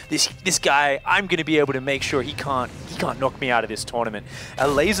kid, this guy, I'm going to be able to make sure he can't knock me out of this tournament.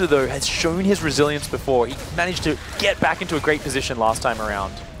 Elazer, though, has shown his resilience before. He managed to get back into a great position last time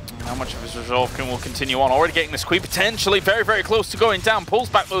around. How much of his resolve will continue on? Already getting the squeak, potentially very, very close to going down. Pulls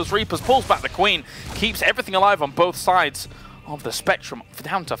back those Reapers, pulls back the Queen, keeps everything alive on both sides of the spectrum,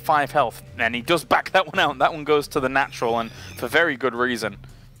 down to 5 health. And he does back that one out. That one goes to the natural, and for very good reason.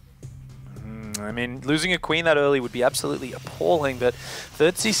 I mean, losing a Queen that early would be absolutely appalling, but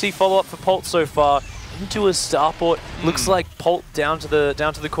third CC follow-up for Polt so far. Into a starport. Looks like Polt down to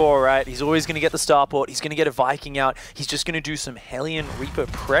the core, right? He's always going to get the starport. He's going to get a Viking out. He's just going to do some Hellion Reaper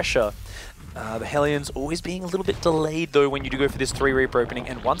pressure. The Hellions always being a little bit delayed, though, when you do go for this 3 Reaper opening.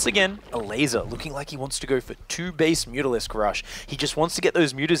 And once again, Elazer looking like he wants to go for 2 base Mutalisk rush. He just wants to get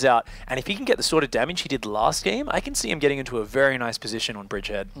those Mutas out. And if he can get the sort of damage he did last game, I can see him getting into a very nice position on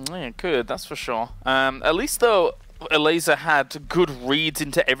Bridgehead. Yeah, good. That's for sure. At least, though, Elazer had good reads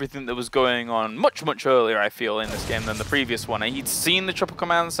into everything that was going on much, much earlier, I feel, in this game than the previous one. He'd seen the Triple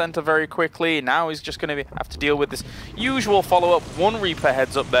Command Center very quickly. Now he's just going to have to deal with this usual follow-up. 1 Reaper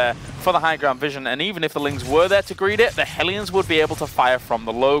heads up there for the high ground vision, and even if the Lings were there to greet it, the Hellions would be able to fire from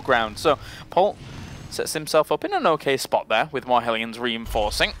the low ground. So Polt sets himself up in an okay spot there with more Hellions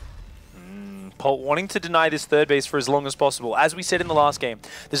reinforcing. Polt wanting to deny this third base for as long as possible. As we said in the last game,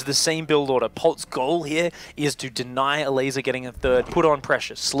 this is the same build order. Polt's goal here is to deny Elazer getting a third, put on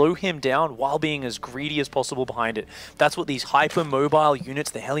pressure, slow him down while being as greedy as possible behind it. That's what these hyper-mobile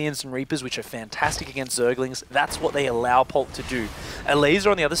units, the Hellions and Reapers, which are fantastic against Zerglings, that's what they allow Polt to do. Elazer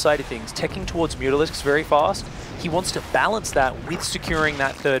on the other side of things, teching towards Mutalisks very fast. He wants to balance that with securing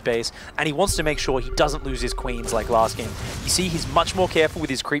that third base, and he wants to make sure he doesn't lose his queens like last game. You see, he's much more careful with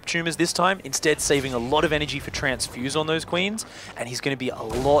his creep tumors this time, instead saving a lot of energy for transfuse on those queens, and he's going to be a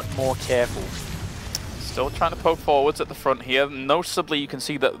lot more careful. Still trying to poke forwards at the front here. Noticeably, you can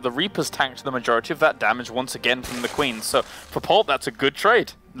see that the Reapers tanked the majority of that damage once again from the Queens. So for Polt, that's a good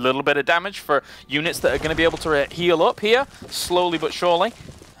trade. A little bit of damage for units that are going to be able to heal up here, slowly but surely.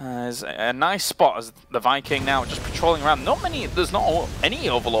 There's a nice spot as the Viking now just patrolling around. There's not any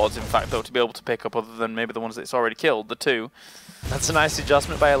Overlords, in fact, though, to be able to pick up other than maybe the ones that it's already killed, the 2. That's a nice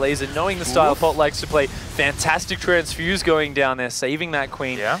adjustment by Elazer, knowing the style Polt likes to play. Fantastic transfuse going down there, saving that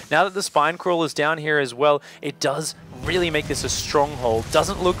queen. Yeah. Now that the spine crawler's down here as well, it does really make this a stronghold.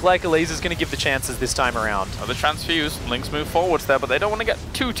 Doesn't look like Elazer's going to give the chances this time around. Oh, the transfuse, Lynx move forwards there, but they don't want to get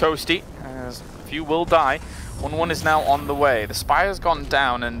too toasty, as a few will die. 1-1 is now on the way. The Spire's gone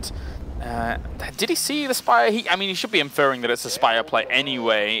down, and did he see the Spire? I mean, he should be inferring that it's a Spire play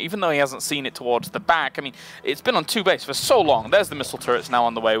anyway, even though he hasn't seen it towards the back. I mean, it's been on 2 base for so long. There's the missile turrets now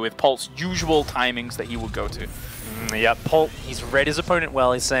on the way with Polt's usual timings that he would go to. Yeah, Polt, he's read his opponent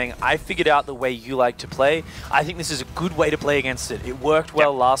well. He's saying, I figured out the way you like to play. I think this is a good way to play against it. It worked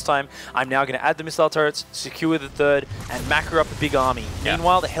well last time. I'm now going to add the missile turrets, secure the third, and macro up a big army.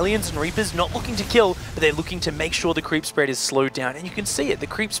 Meanwhile, the Hellions and Reapers not looking to kill, but they're looking to make sure the creep spread is slowed down. And you can see it. The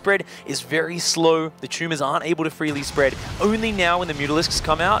creep spread is very slow. The tumors aren't able to freely spread. Only now when the Mutalisks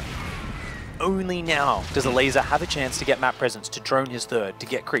come out, only now does Elazer have a chance to get map presence, to drone his third, to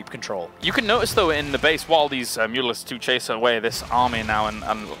get creep control. You can notice, though, in the base, while these Mutalisks do chase away this army now and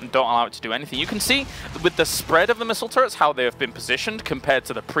don't allow it to do anything, you can see with the spread of the missile turrets how they have been positioned compared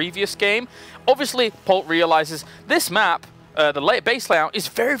to the previous game. Obviously, Polt realizes this map, the base layout, is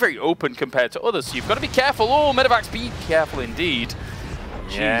very, very open compared to others, so you've got to be careful. Oh, Medivacs, be careful indeed.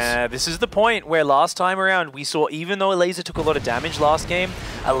 Jeez. Yeah, this is the point where last time around we saw, even though Elazer took a lot of damage last game,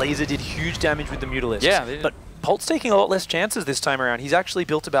 Elazer did huge damage with the Mutalisks. Yeah, but Polt's taking a lot less chances this time around. He's actually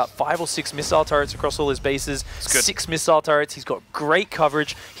built about 5 or 6 missile turrets across all his bases. 6 missile turrets. He's got great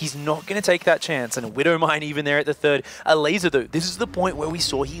coverage. He's not going to take that chance. And a Widow Mine even there at the third. Elazer, though, this is the point where we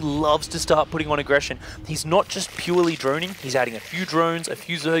saw he loves to start putting on aggression. He's not just purely droning. He's adding a few drones, a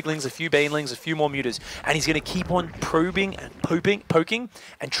few Zerglings, a few Banelings, a few more Mutas. And he's going to keep on probing and poking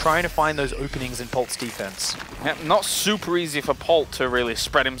and trying to find those openings in Polt's defense. Yeah, not super easy for Polt to really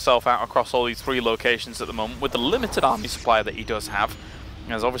spread himself out across all these 3 locations at the moment with the limited army supply that he does have.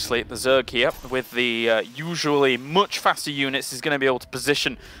 There's obviously the Zerg here with the usually much faster units. He's going to be able to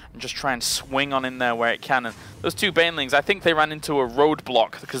position and just try and swing on in there where it can. And those 2 Banelings, I think they ran into a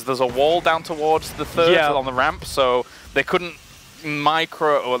roadblock because there's a wall down towards the third on the ramp, so they couldn't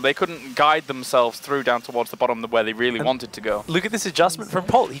they couldn't guide themselves through down towards the bottom where they really wanted to go. Look at this adjustment from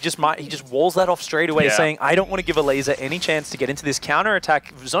Polt. He just walls that off straight away, saying, I don't want to give Elazer any chance to get into this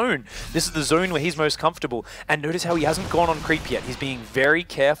counter-attack zone. This is the zone where he's most comfortable. And notice how he hasn't gone on creep yet. He's being very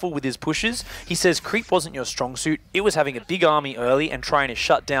careful with his pushes. He says creep wasn't your strong suit. It was having a big army early and trying to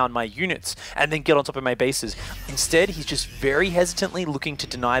shut down my units and then get on top of my bases. Instead, he's just very hesitantly looking to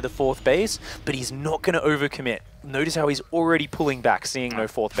deny the 4th base, but he's not going to overcommit. Notice how he's already pulling back, seeing no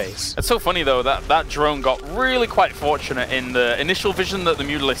 4th base. It's so funny, though, that drone got really quite fortunate in the initial vision that the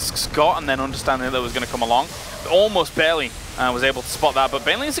Mutalisks got and then understanding that it was going to come along. Almost barely was able to spot that, but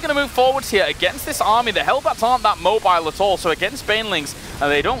Banelings are going to move forwards here against this army. The Hellbats aren't that mobile at all, so against Banelings,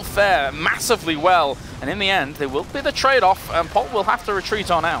 they don't fare massively well. And in the end, they will be the trade-off, and Polt will have to retreat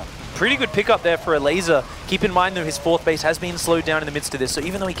on out. Pretty good pickup there for Elazer. Keep in mind, though, his 4th base has been slowed down in the midst of this, so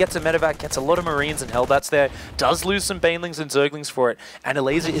even though he gets a medevac, gets a lot of Marines and Hellbats there, does lose some Banelings and Zerglings for it, and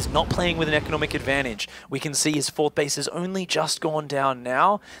Elazer is not playing with an economic advantage. We can see his 4th base has only just gone down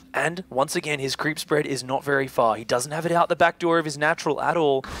now, and once again, his creep spread is not very far. He doesn't have it out the back door of his natural at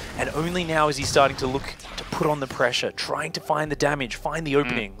all, and only now is he starting to look to put on the pressure, trying to find the damage, find the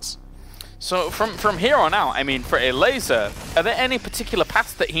openings. So from here on out, I mean, for Elazer, are there any particular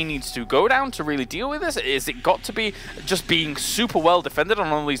paths that he needs to go down to really deal with this? Is it got to be just being super well defended on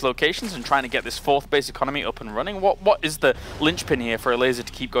all these locations and trying to get this 4th base economy up and running? What is the linchpin here for Elazer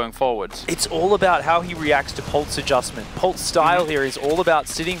to keep going forwards? It's all about how he reacts to Polt's adjustment. Polt's style here is all about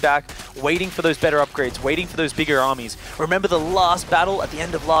sitting back, waiting for those better upgrades, waiting for those bigger armies. Remember the last battle at the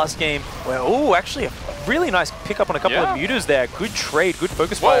end of last game where, oh, actually a really nice pickup on a couple of mutas there. Good trade, good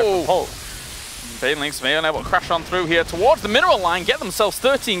focus fire from Polt. Banelings may be able to crash on through here towards the mineral line, get themselves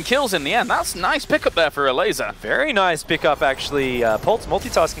 13 kills in the end. That's a nice pickup there for Elazer. Very nice pickup, actually. Polt's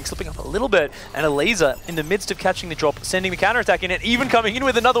multitasking, slipping up a little bit, and Elazer, in the midst of catching the drop, sending the counterattack in, and even coming in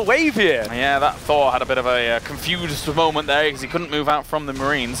with another wave here. Yeah, that Thor had a bit of a confused moment there because he couldn't move out from the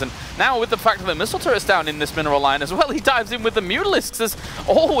Marines. And now with the fact that the missile turret's down in this mineral line as well, he dives in with the Mutalisks. There's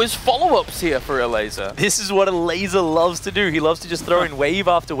always follow-ups here for Elazer. This is what Elazer loves to do. He loves to just throw in wave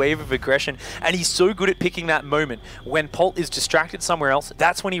after wave of aggression, and he's so good at picking that moment. When Polt is distracted somewhere else,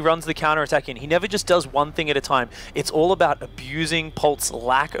 that's when he runs the counterattack in. He never just does one thing at a time. It's all about abusing Polt's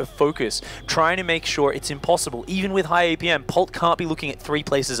lack of focus, trying to make sure it's impossible. Even with high APM, Polt can't be looking at 3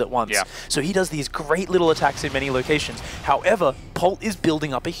 places at once. Yeah. So he does these great little attacks in many locations. However, Polt is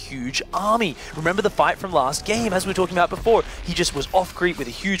building up a huge army. Remember the fight from last game, as we were talking about before. He just was off creep with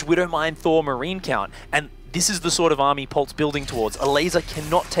a huge Widow Mine Thor Marine count, and this is the sort of army Polt's building towards. Elazer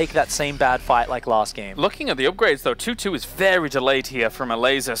cannot take that same bad fight like last game. Looking at the upgrades though, 2-2 is very delayed here from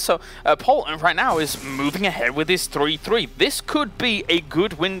Elazer. So Polt right now is moving ahead with his 3-3. This could be a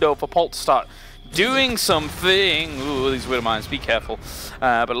good window for Polt to start doing something. Ooh, these Widow Mines, be careful.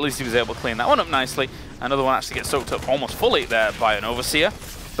 But at least he was able to clean that one up nicely. Another one actually gets soaked up almost fully there by an Overseer.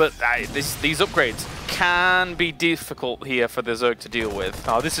 But these upgrades can be difficult here for the Zerg to deal with.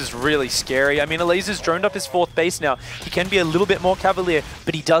 Oh, this is really scary. I mean, Elazer's droned up his 4th base now. He can be a little bit more cavalier,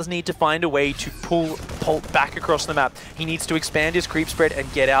 but he does need to find a way to pull Polt back across the map. He needs to expand his creep spread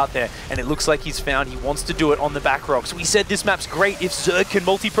and get out there. And it looks like he's found he wants to do it on the back rocks. We said this map's great if Zerg can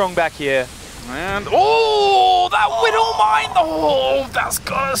multi-prong back here. And, oh, that Widow Mine! Oh, that's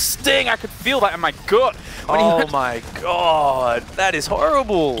gonna sting. I could feel that in my gut. Oh my god, that is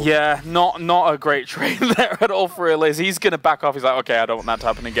horrible. Yeah, not a great trade there at all for Elazer. He's gonna back off. He's like, okay, I don't want that to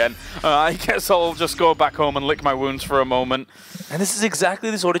happen again. I guess I'll just go back home and lick my wounds for a moment. And this is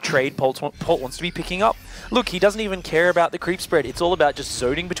exactly the sort of trade Polt wants to be picking up. Look, he doesn't even care about the creep spread. It's all about just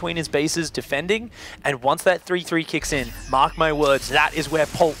zoning between his bases, defending, and once that 3-3 kicks in, mark my words, that is where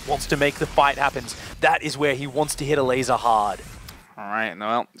Polt wants to make the fight happen. That is where he wants to hit Elazer hard. All right,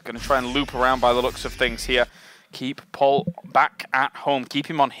 well, he's going to try and loop around by the looks of things here. Keep Polt back at home. Keep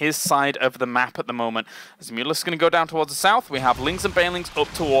him on his side of the map at the moment. As Mutalisk is going to go down towards the south, we have Lings and Banelings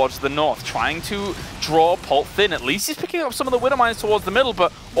up towards the north, trying to draw Polt thin. At least he's picking up some of the Widow Mines towards the middle,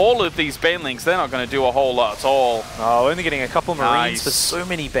 but all of these Banelings, they're not going to do a whole lot at all. Oh, only getting a couple Marines Nice. for so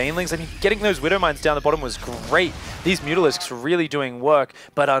many Banelings. I mean, getting those Widow Mines down the bottom was great. These Mutalisks are really doing work,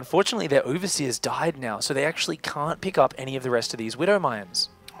 but unfortunately their Overseers died now, so they actually can't pick up any of the rest of these Widow Mines.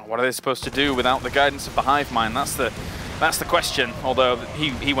 What are they supposed to do without the guidance of the Hive Mind? That's the question, although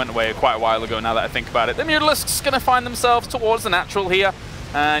he went away quite a while ago now that I think about it. The Mutalisks going to find themselves towards the natural here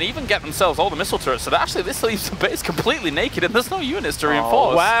and even get themselves all the missile turrets. So that actually this leaves the base completely naked and there's no units to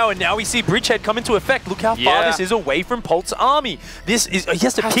reinforce. Wow, and now we see Bridgehead come into effect. Look how far this is away from Polt's army. This is, he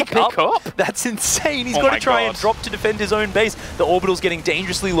has to pick up. That's insane. He's got to try and drop to defend his own base. The orbital's getting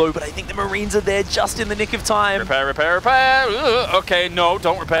dangerously low, but I think the Marines are there just in the nick of time. Repair, repair, repair. Okay, no,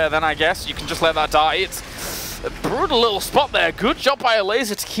 don't repair then, I guess. You can just let that die. It's a brutal little spot there. Good job by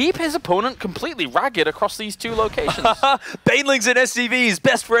Elazer to keep his opponent completely ragged across these two locations. Banelings and SCVs,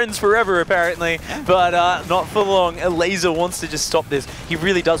 best friends forever apparently, but not for long. Elazer wants to just stop this. He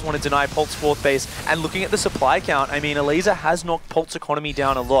really does want to deny Polt's 4th base, and looking at the supply count, I mean, Elazer has knocked Polt's economy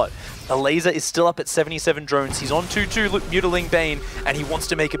down a lot. Elazer is still up at 77 drones. He's on 2-2 Mutiling Bane, and he wants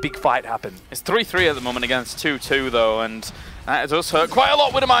to make a big fight happen. It's 3-3 at the moment against 2-2 though, and that does hurt quite a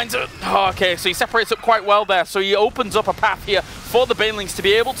lot with the mines. Okay, so he separates up quite well there. So he opens up a path here for the Banelings to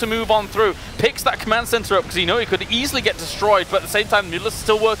be able to move on through. Picks that command center up because he knows he could easily get destroyed, but at the same time, Mutalisk is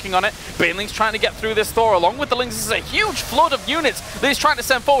still working on it. Banelings trying to get through this Thor along with the Lings. This is a huge flood of units that he's trying to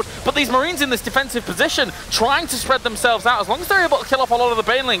send forward, but these Marines in this defensive position trying to spread themselves out. As long as they're able to kill off a lot of the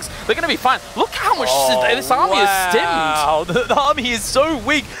Banelings, they're going to be fine. Look how much this army is stimmed. The army is so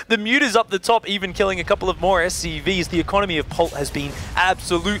weak. The Mute is up the top, even killing a couple of more SCVs. The economy of Polt has been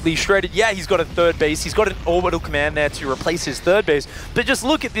absolutely shredded. Yeah, he's got a 3rd base. He's got an orbital command there to replace his 3rd base. But just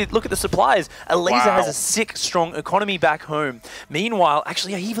look at the supplies. Elazer has a sick, strong economy back home. Meanwhile,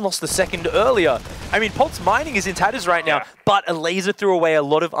 actually, he even lost the 2nd earlier. I mean, Polt's mining is in tatters right now, but Elazer threw away a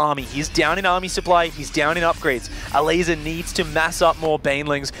lot of army. He's down in army supply. He's down in upgrades. Elazer needs to mass up more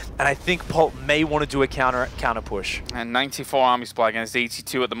Banelings, and I think Polt may want to do a counter push. And 94 army supply against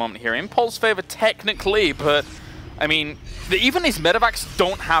 82 at the moment here. In Polt's favor technically, but I mean, even these medevacs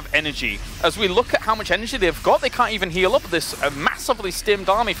don't have energy. As we look at how much energy they've got, they can't even heal up this massively stimmed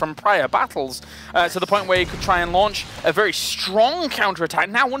army from prior battles to the point where you could try and launch a very strong counterattack.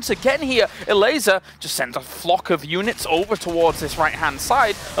 Now, once again here, Elazer just sends a flock of units over towards this right-hand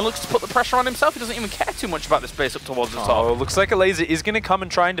side and looks to put the pressure on himself. He doesn't even care too much about this base up towards the top. Oh, looks like Elazer is going to come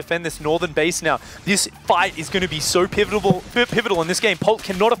and try and defend this northern base now. This fight is going to be so pivotal in this game. Polt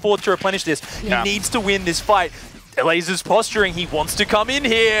cannot afford to replenish this. He needs to win this fight. Elazer's posturing, he wants to come in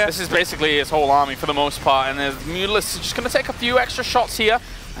here. This is basically his whole army for the most part, and the Mutalisk is just going to take a few extra shots here.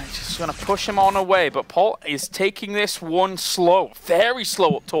 And just going to push him on away, but Polt is taking this one slow, very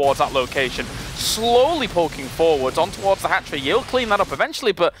slow up towards that location, slowly poking forwards on towards the hatchery. He'll clean that up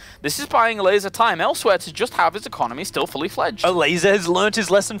eventually, but this is buying Elazer time elsewhere to just have his economy still fully fledged. Elazer has learnt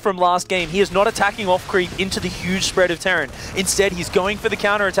his lesson from last game. He is not attacking off creep into the huge spread of Terran. Instead, he's going for the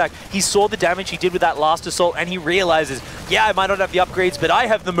counterattack. He saw the damage he did with that last assault, and he realizes, yeah, I might not have the upgrades, but I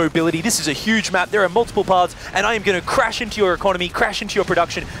have the mobility. This is a huge map. There are multiple paths, and I am going to crash into your economy, crash into your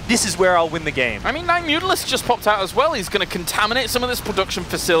production, this is where I'll win the game. I mean, Nine Mutalisk just popped out as well. He's going to contaminate some of this production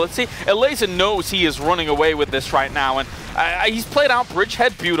facility. Elazer knows he is running away with this right now, and he's played out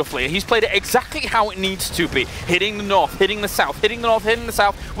Bridgehead beautifully. He's played it exactly how it needs to be, hitting the north, hitting the south, hitting the north, hitting the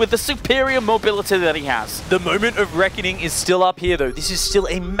south, with the superior mobility that he has. The moment of reckoning is still up here, though. This is still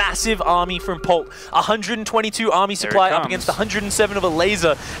a massive army from Polt. 122 army supply up against 107 of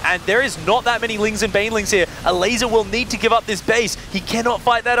Elazer, and there is not that many Lings and Banelings here. Elazer will need to give up this base. He cannot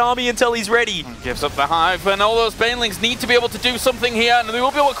fight that army until he's ready. Gives up the hive, and all those Banelings need to be able to do something here, and they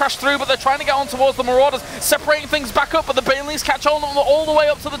will be able to crash through, but they're trying to get on towards the Marauders, separating things back up, but the Banelings catch on all the way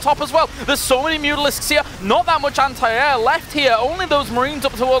up to the top as well. There's so many Mutalisks here, not that much anti-air left here, only those Marines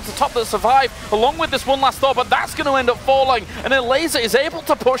up towards the top that survive, along with this one last thought, but that's going to end up falling, and Elazer is able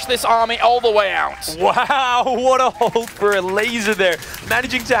to push this army all the way out. Wow, what a hold for Elazer there.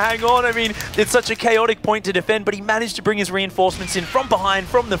 Managing to hang on. I mean, it's such a chaotic point to defend, but he managed to bring his reinforcements in from behind,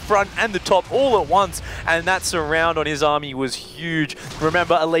 from the front and the top all at once, and that surround on his army was huge.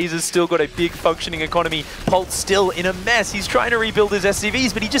 Remember, Elazer's still got a big functioning economy. Polt's still in a mess. He's trying to rebuild his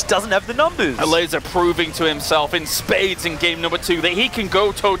SCVs, but he just doesn't have the numbers. Elazer proving to himself in spades in game number 2 that he can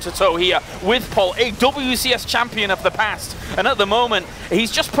go toe-to-toe here with Polt, a WCS champion of the past. And at the moment,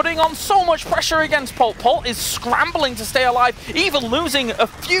 he's just putting on so much pressure against Polt. Polt is scrambling to stay alive, even losing a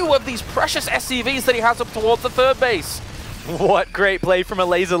few of these precious SCVs that he has up towards the third base. What great play from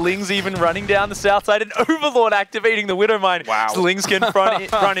Elazer. Lings even running down the south side, and Overlord activating the Widowmine. Wow. So Lings can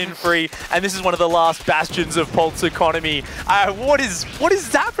run in free, and this is one of the last bastions of Polt's economy. What is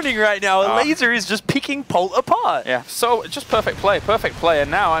happening right now? Elazer is just picking Polt apart. Yeah, so just perfect play,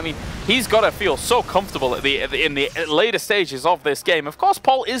 and now, I mean, he's got to feel so comfortable in the later stages of this game. Of course,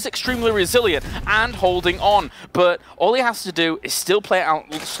 Polt is extremely resilient and holding on, but all he has to do is still play it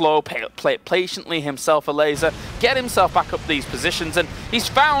out slow, play it patiently himself, Elazer, get himself back up these positions, and he's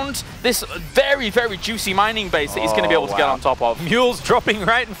found this very, very juicy mining base that he's going to be able to get on top of. Mule's dropping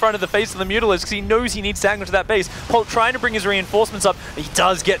right in front of the face of the Mutalisk because he knows he needs to hang onto that base. Polt trying to bring his reinforcements up. He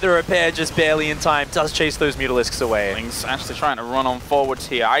does get the repair just barely in time, does chase those Mutalisks away. Lings actually trying to run on forwards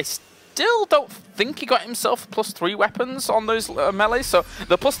here. I still don't think he got himself +3 weapons on those melees, so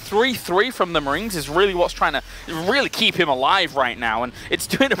the +3/3 from the Marines is really what's trying to really keep him alive right now, and it's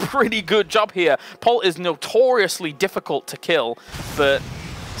doing a pretty good job here. Polt is notoriously difficult to kill, but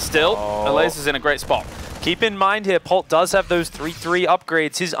still, Elazer's in a great spot. Keep in mind here, Polt does have those 3/3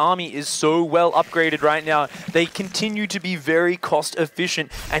 upgrades. His army is so well upgraded right now. They continue to be very cost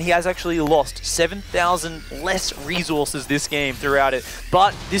efficient, and he has actually lost 7,000 less resources this game throughout it.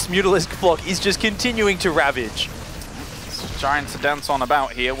 But this Mutalisk flock is just continuing to ravage. Giants to dance on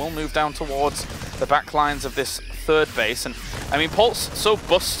about here. We'll move down towards the back lines of this third base, and I mean, Polt's so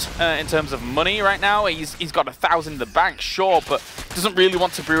bust in terms of money right now. He's got 1,000 in the bank, sure, but doesn't really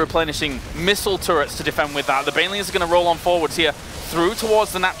want to be replenishing missile turrets to defend with that. The Banelings are going to roll on forwards here, through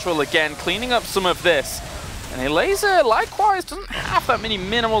towards the natural again, cleaning up some of this. And Elazer, likewise, doesn't have that many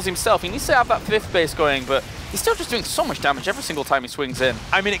minerals himself. He needs to have that 5th base going, but he's still just doing so much damage every single time he swings in.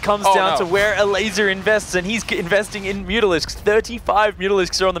 I mean, it comes down to where Elazer invests, and he's investing in Mutalisks. 35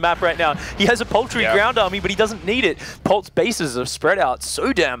 Mutalisks are on the map right now. He has a paltry ground army, but he doesn't need it. Polt's bases are spread out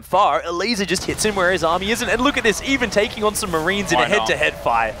so damn far. Elazer just hits him where his army isn't. And look at this, even taking on some Marines in a head-to-head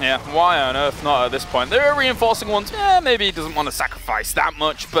fight. Yeah, why on earth not at this point? There are reinforcing ones. Yeah, maybe he doesn't want to sacrifice that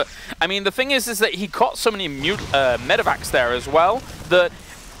much, but I mean, the thing is that he got so many medevacs there as well that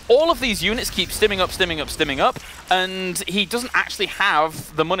all of these units keep stimming up, and he doesn't actually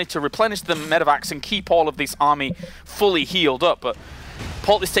have the money to replenish the medevacs and keep all of this army fully healed up. But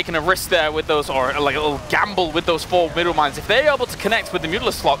Polt is taking a risk there with those, or like a little gamble with those 4 middle mines. If they're able to connect with the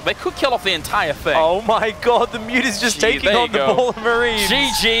Mutalisk flock, they could kill off the entire thing. Oh my god, the Mute is just taking on the ball of Marines.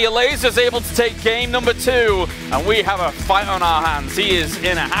 GG, Elazer's able to take game number 2, and we have a fight on our hands. He is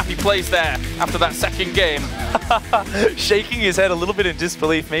in a happy place there after that second game. Shaking his head a little bit in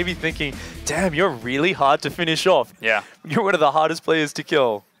disbelief, maybe thinking, damn, you're really hard to finish off. Yeah. You're one of the hardest players to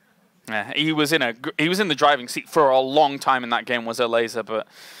kill. Yeah, he was in the driving seat for a long time in that game, was Elazer, but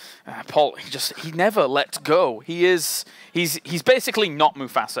Polt, he never let go. He's basically not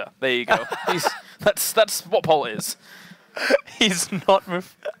Mufasa. There you go. That's what Polt is. He's not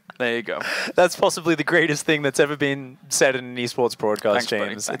Mufasa. There you go. That's possibly the greatest thing that's ever been said in an esports broadcast, Thanks,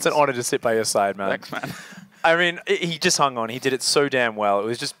 James. buddy, it's an honor to sit by your side, man. Thanks, man. I mean, he just hung on. He did it so damn well. It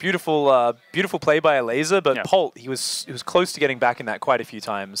was just beautiful, beautiful play by Elazer, but Polt, he was close to getting back in that quite a few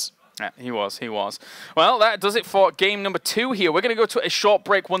times. Yeah, he was. Well, that does it for game number 2 here. We're going to go to a short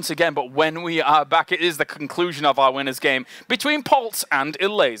break once again, but when we are back, it is the conclusion of our winners game between Polt and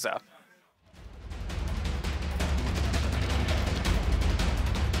Elazer.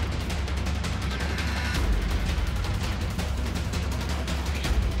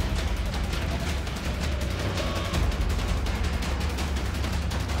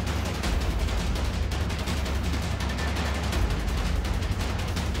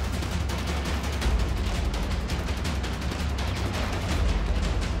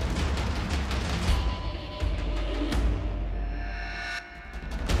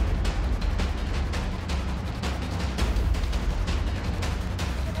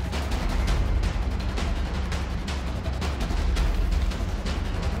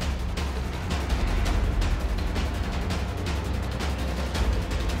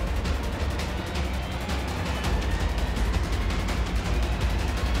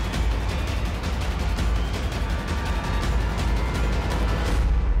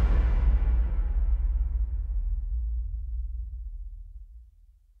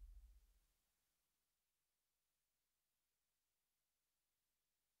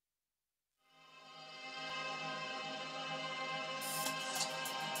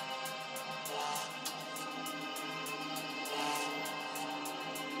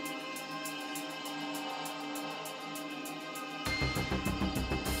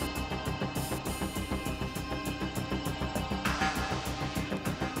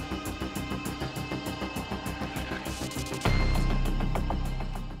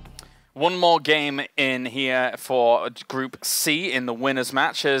 One more game in here for Group C in the winners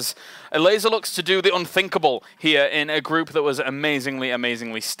match as Elazer looks to do the unthinkable here in a group that was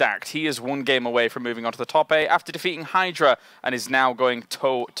amazingly stacked. He is one game away from moving on to the top 8 after defeating Hydra and is now going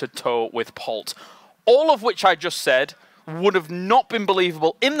toe-to-toe with Polt. All of which I just said would have not been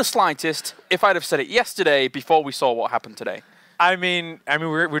believable in the slightest if I'd have said it yesterday before we saw what happened today. I mean,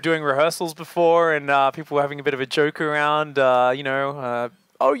 we're doing rehearsals before, and people were having a bit of a joke around, you know,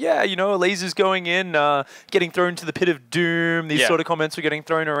 oh yeah, you know, Elazer's going in, getting thrown to the pit of doom. These sort of comments were getting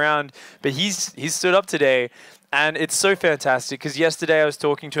thrown around, but he's stood up today, and it's so fantastic because yesterday I was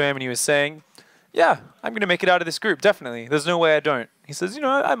talking to him and he was saying, yeah, I'm going to make it out of this group, definitely. There's no way I don't. He says, you know,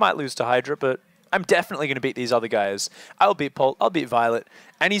 I might lose to Hydra, but I'm definitely going to beat these other guys. I'll beat Polt, I'll beat Violet.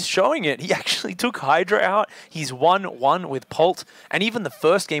 And he's showing it. He actually took Hydra out. He's 1-1 with Polt. And even the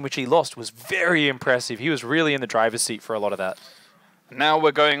first game which he lost was very impressive. He was really in the driver's seat for a lot of that. Now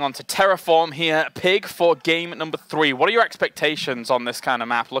we're going on to Terraform here, Pig, for game number 3. What are your expectations on this kind of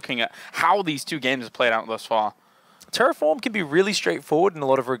map, looking at how these two games have played out thus far? Terraform can be really straightforward in a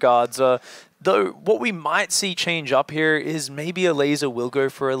lot of regards. Though what we might see change up here is maybe Elazer will go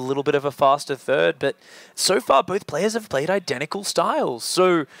for a little bit of a faster third, but so far both players have played identical styles.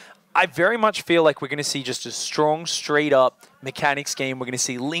 So I very much feel like we're going to see just a strong, straight-up mechanics game. We're going to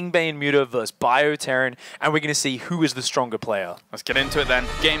see Lingbane Muta versus Bioterran, and we're going to see who is the stronger player. Let's get into it then.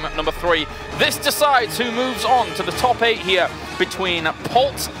 Game number 3. This decides who moves on to the top 8 here between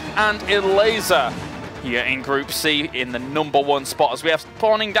Polt and Elazer. Here in Group C in the #1 spot as we have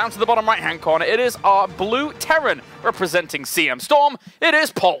spawning down to the bottom right-hand corner. It is our blue Terran representing CM Storm. It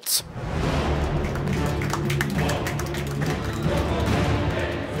is Polt.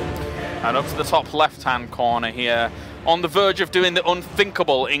 And up to the top left-hand corner here, on the verge of doing the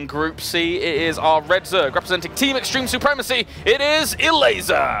unthinkable in Group C, it is our Red Zerg representing Team Extreme Supremacy. It is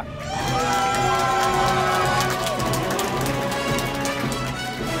Elazer.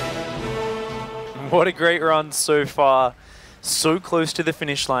 What a great run so far. So close to the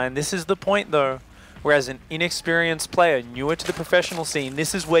finish line. This is the point, though, where as an inexperienced player, newer to the professional scene,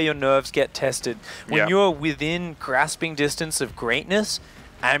 this is where your nerves get tested. When you're within grasping distance of greatness,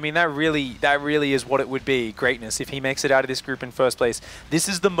 I mean, that really is what it would be, greatness, if he makes it out of this group in first place. This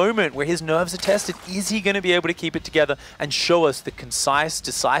is the moment where his nerves are tested. Is he going to be able to keep it together and show us the concise,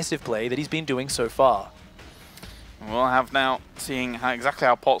 decisive play that he's been doing so far? We'll have now seeing exactly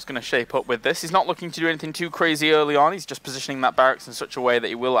how Polt's going to shape up with this. He's not looking to do anything too crazy early on. He's just positioning that barracks in such a way that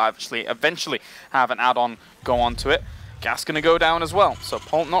he will actually eventually have an add-on go onto it. Gas going to go down as well. So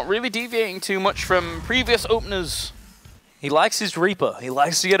Polt not really deviating too much from previous openers. He likes his Reaper. He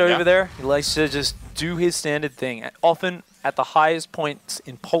likes to get over there. He likes to just do his standard thing. Often, at the highest points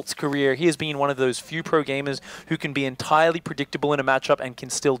in Polt's career, he has been one of those few pro gamers who can be entirely predictable in a matchup and can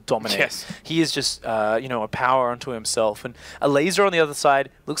still dominate. Yes. He is just, you know, a power unto himself. And Elazer on the other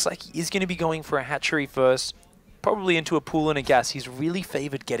side looks like he is going to be going for a hatchery first, probably into a pool and a gas. He's really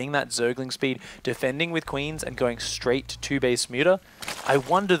favored getting that Zergling speed, defending with Queens, and going straight to 2-base Muta. I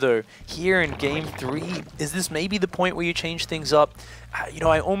wonder, though, here in Game 3, is this maybe the point where you change things up? You know,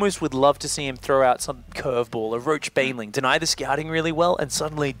 I almost would love to see him throw out some curveball, a Roach Baneling, deny the scouting really well, and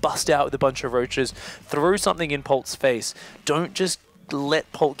suddenly bust out with a bunch of Roaches, throw something in Polt's face. Don't just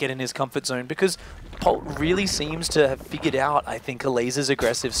let Polt get in his comfort zone, because Polt really seems to have figured out, I think, Elazer's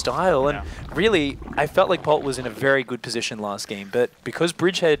aggressive style. And really, I felt like Polt was in a very good position last game. But because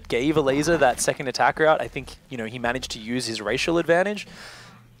Bridgehead gave Elazer that second attack route, I think, you know, he managed to use his racial advantage.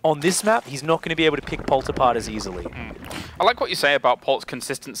 On this map, he's not going to be able to pick Polt apart as easily. I like what you say about Polt's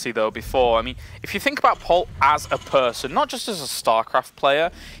consistency, though, before. I mean, if you think about Polt as a person, not just as a StarCraft player,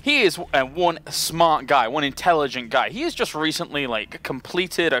 he is one smart guy, one intelligent guy. He has just recently, like,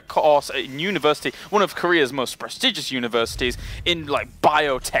 completed a course in university, one of Korea's most prestigious universities, in, like,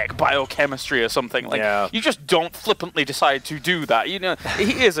 biotech, biochemistry or something. Like, you just don't flippantly decide to do that. You know,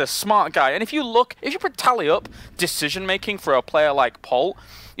 he is a smart guy. And if you tally up decision-making for a player like Polt,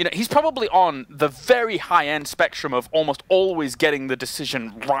 you know, he's probably on the very high-end spectrum of almost always getting the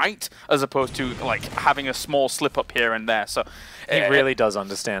decision right, as opposed to, like, having a small slip-up here and there. So he really does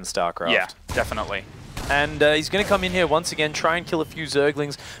understand StarCraft. Yeah, definitely. And he's going to come in here once again, try and kill a few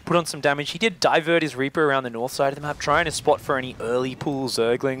Zerglings, put on some damage. He did divert his Reaper around the north side of the map, trying to spot for any early pool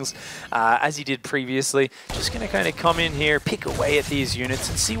Zerglings, as he did previously. Just going to kind of come in here, pick away at these units,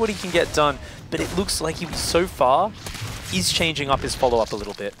 and see what he can get done. But it looks like he was so far is changing up his follow-up a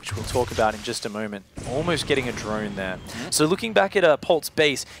little bit, which we'll talk about in just a moment. Almost getting a drone there. So looking back at Polt's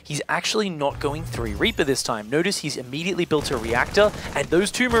base, he's actually not going 3 Reaper this time. Notice he's immediately built a reactor, and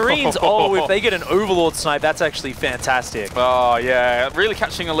those 2 Marines, oh, if they get an Overlord snipe, that's actually fantastic. Oh, yeah. Really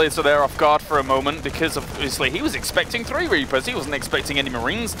catching Elazer there off guard for a moment, because obviously he was expecting 3 Reapers. He wasn't expecting any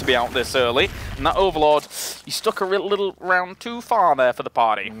Marines to be out this early. And that Overlord, he stuck a little round too far there for the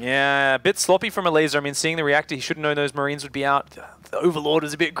party. Yeah, a bit sloppy from Elazer. I mean, seeing the reactor, he should have known those Marines would be out. The Overlord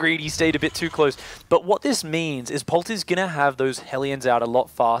was a bit greedy, stayed a bit too close. But what this means is Polt is going to have those Hellions out a lot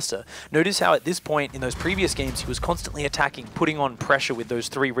faster. Notice how at this point in those previous games, he was constantly attacking, putting on pressure with those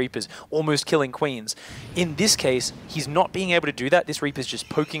 3 Reapers, almost killing Queens. In this case, he's not being able to do that. This Reaper's just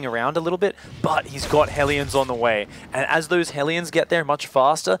poking around a little bit, but he's got Hellions on the way. And as those Hellions get there much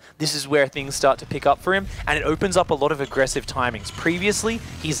faster, this is where things start to pick up for him, and it opens up a lot of aggressive timings. Previously,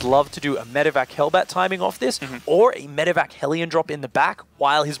 he's loved to do a Medevac Hellbat timing off this, or a Medevac Hellion drop in the back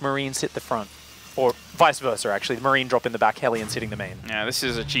while his Marines hit the front. Or vice versa, actually. The Marine drop in the back, Hellions hitting the main. Yeah, this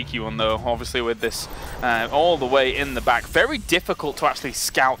is a cheeky one, though, obviously, with this all the way in the back. Very difficult to actually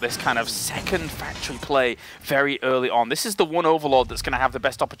scout this kind of second factory play very early on. This is the one Overlord that's going to have the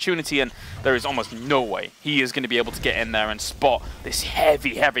best opportunity, and there is almost no way he is going to be able to get in there and spot this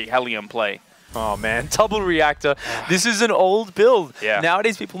heavy, heavy Hellion play. Oh man, double reactor. This is an old build. Yeah.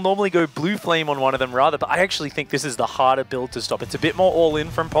 Nowadays people normally go blue flame on one of them rather, but I actually think this is the harder build to stop. It's a bit more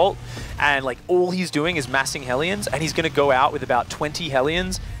all-in from Polt, and like all he's doing is massing Hellions, and he's going to go out with about 20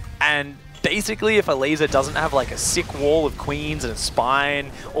 Hellions, and basically if Elazer doesn't have like a sick wall of Queens and a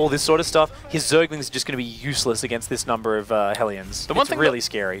spine, all this sort of stuff, his Zerglings are just going to be useless against this number of Hellions. It's really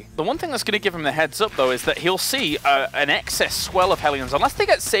scary. The one thing that's going to give him the heads up, though, is that he'll see an excess swell of Hellions, unless they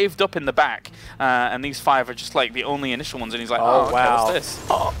get saved up in the back, and these 5 are just like the only initial ones, and he's like, oh, okay, wow. what's this?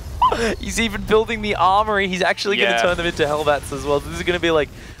 Oh. He's even building the armory. He's actually going to turn them into Hellbats as well. This is going to be like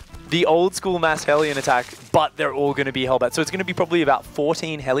the old school mass Hellion attack, but they're all going to be Hellbats. So it's going to be probably about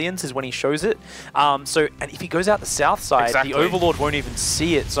 14 Hellions is when he shows it. And if he goes out the south side, the Overlord won't even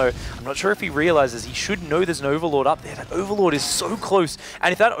see it. So I'm not sure if he realizes. He should know there's an Overlord up there. That Overlord is so close.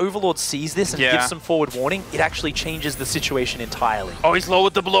 And if that Overlord sees this and gives some forward warning, it actually changes the situation entirely. Oh, he's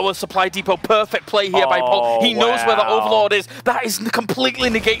lowered the blower supply depot. Perfect play here by Polt. He knows where the Overlord is. That is completely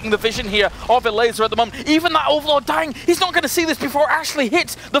negating the vision here of Elazer at the moment. Even that Overlord dying, he's not going to see this before it actually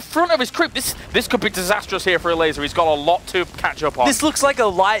hits the front of his creep. This could be disastrous here for Elazer. He's got a lot to catch up on. This looks like a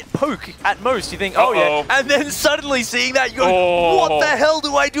light poke at most. You think, oh yeah, and then suddenly seeing that, you go, what the hell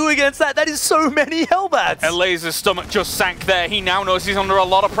do I do against that? That is so many Hellbats. Elazer's stomach just sank there. He now knows he's under a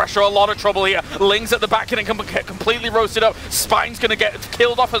lot of pressure, a lot of trouble here. Ling's at the back and get completely roasted up. Spine's going to get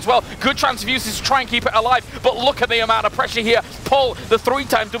killed off as well. Good chance of uses to try and keep it alive, but look at the amount of pressure here. Polt, the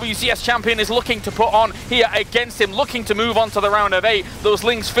 3-time WCS champion, is looking to put on here against him, looking to move on to the round of 8. Those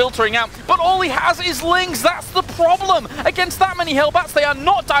Lings filtering out, but all he has is Lings. That's the problem. Against that many Hellbats, they are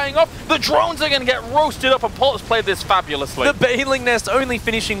not dying off. The drones are going to get roasted up, and Polt has played this fabulously. The Baneling Nest only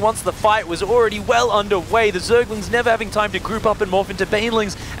finishing once the fight was already well underway. The Zerglings never having time to group up and morph into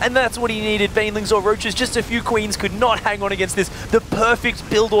Banelings, and that's what he needed. Banelings or Roaches, just a few Queens could not hang on against this. The perfect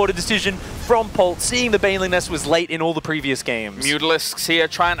build order decision from Polt, seeing the Baneling Nest was late in all the previous games. Mutalisks here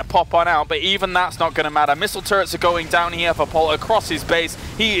trying to pop on out, but even that's not going to matter. Missile turrets are going down here for Polt across his base.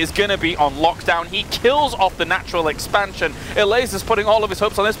 He is going to be on lockdown. He kills off the natural expansion. Elazer's putting all of his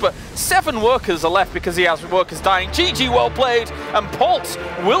hopes on this, but 7 workers are left because he has workers dying. GG, well played, and Polt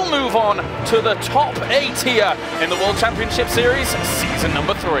will move on to the top 8 here in the World Championship Series, season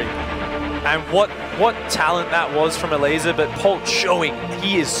number 3. And what talent that was from Elazer, but Polt showing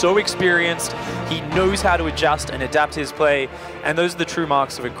he is so experienced, he knows how to adjust and adapt his play, and those are the true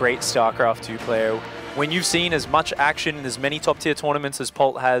marks of a great StarCraft II player. When you've seen as much action in as many top-tier tournaments as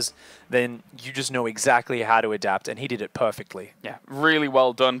Polt has, then you just know exactly how to adapt, and he did it perfectly. Yeah, really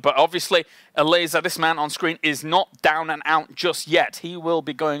well done. But obviously, Elazer, this man on screen, is not down and out just yet. He will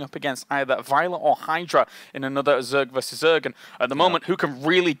be going up against either Violet or Hydra in another Zerg versus Zerg. And at the moment, who can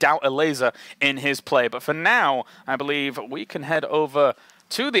really doubt Elazer in his play? But for now, I believe we can head over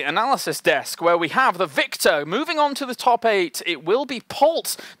to the analysis desk, where we have the victor. Moving on to the top 8, it will be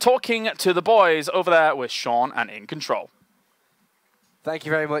Polt talking to the boys over there with Sean and In Control. Thank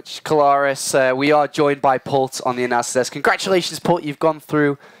you very much, Kalaris. We are joined by Polt on the analysis desk. Congratulations, Polt. You've gone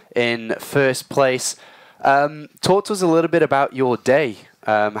through in first place. Talk to us a little bit about your day.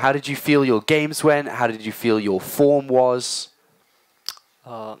 How did you feel your games went? How did you feel your form was?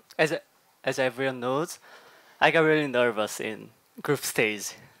 As everyone knows, I got really nervous in group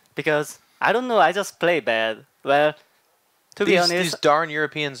stage because I don't know, I just play bad. Well, to be honest, these darn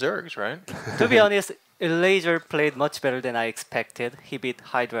European Zergs, right? To be honest, Elazer played much better than I expected. He beat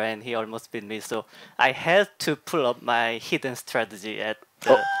Hydra and he almost beat me, so I had to pull up my hidden strategy at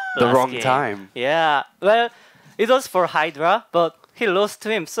the last wrong game. time. Yeah, well, it was for Hydra, but he lost to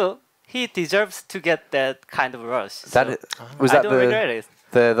him, so he deserves to get that kind of rush. So Was I that don't regret it.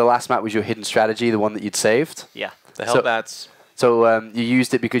 the last map was your hidden strategy, the one that you'd saved? Yeah. The Hellbats. So you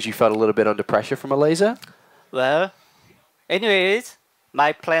used it because you felt a little bit under pressure from Elazer? Well, anyways,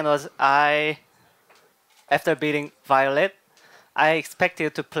 my plan was after beating Violet, I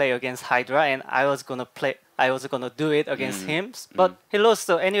expected to play against Hydra, and I was gonna do it against him, but he lost.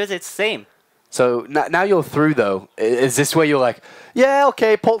 So, anyways, it's same. So now you're through, though. Is this where you're like, yeah,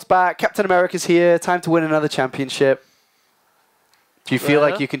 okay, Polt's back, Captain America's here, time to win another championship? Do you feel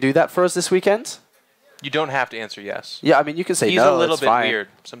like you can do that for us this weekend? You don't have to answer yes. Yeah, I mean, you can say He's no. a little it's bit fine. weird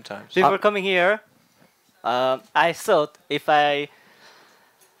sometimes. Before coming here, I thought if I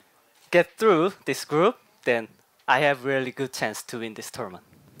get through this group, then I have really good chance to win this tournament.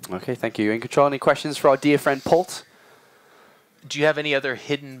 Okay, thank you. In control, any questions for our dear friend Polt? Do you have any other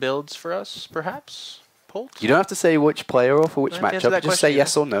hidden builds for us, perhaps, Polt? You don't have to say which player or for which Don't have to answer matchup. that Just say question.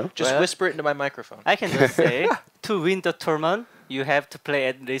 yes or no. Just Well- whisper it into my microphone. I can just say, to win the tournament, you have to play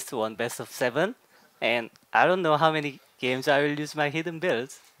at least one best of 7, and I don't know how many games I will use my hidden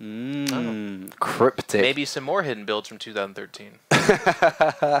builds. Cryptic. Maybe some more hidden builds from 2013.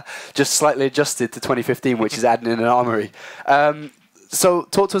 Just slightly adjusted to 2015, which is adding in an armory. So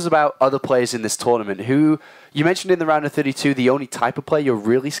talk to us about other players in this tournament. Who you mentioned in the round of 32, the only type of player you're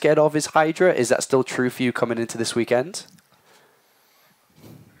really scared of is Hydra. Is that still true for you coming into this weekend?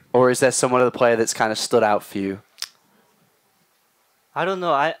 Or is there some other player that's kind of stood out for you? I don't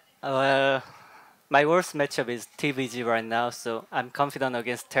know. My worst matchup is TvZ right now, so I'm confident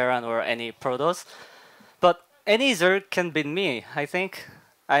against Terran or any Protoss. But any Zerg can beat me. I think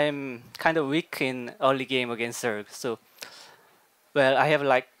I'm kind of weak in early game against Zerg. So, well, I have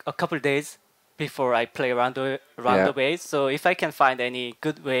like a couple days before I play around the base. So if I can find any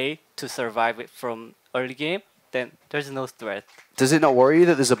good way to survive it from early game, then there's no threat. Does it not worry you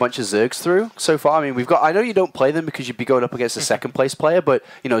that there's a bunch of Zergs through so far? I mean, I know you don't play them because you'd be going up against a second place player, but,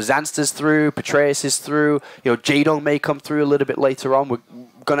 you know, Zanster's through, Patreus is through, you know, Jadong may come through a little bit later on. We're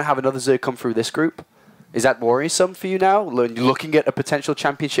going to have another Zerg come through this group. Is that worrisome for you now, looking at a potential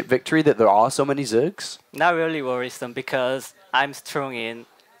championship victory, that there are so many Zergs? Not really worrisome because I'm strong in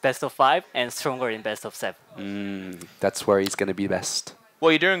best of 5 and stronger in best of 7. That's where he's going to be best.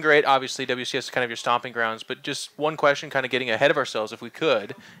 Well, you're doing great. Obviously, WCS is kind of your stomping grounds. But just one question, kind of getting ahead of ourselves, if we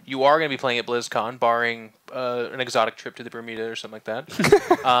could. You are going to be playing at BlizzCon, barring an exotic trip to the Bermuda or something like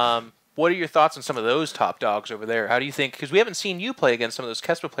that. What are your thoughts on some of those top dogs over there? How do you think? Because we haven't seen you play against some of those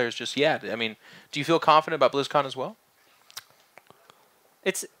Kespa players just yet. I mean, do you feel confident about BlizzCon as well?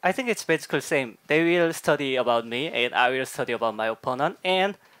 I think it's basically the same. They will study about me, and I will study about my opponent.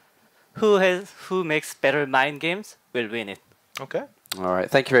 And who makes better mind games will win it. Okay. All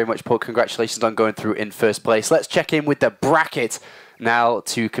right, thank you very much, Paul. Congratulations on going through in first place. Let's check in with the bracket now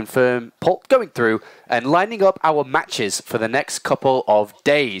to confirm Paul going through and lining up our matches for the next couple of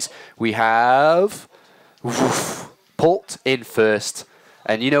days. We have Polt in first.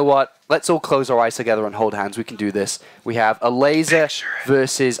 And you know what? Let's all close our eyes together and hold hands. We can do this. We have Elazer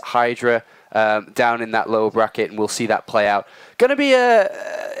versus Hydra down in that lower bracket, and we'll see that play out. Going to be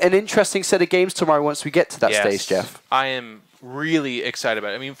an interesting set of games tomorrow once we get to that stage, Jeff. I am really excited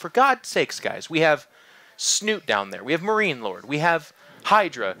about it. I mean, for God's sakes, guys, we have Snoot down there. We have Marine Lord. We have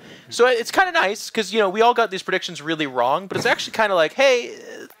Hydra. So it's kind of nice because, you know, we all got these predictions really wrong, but it's actually kind of like, hey,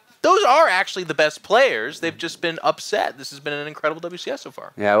 those are actually the best players. They've just been upset. This has been an incredible WCS so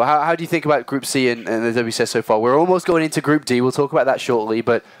far. Yeah, well, how do you think about Group C and the WCS so far? We're almost going into Group D. We'll talk about that shortly,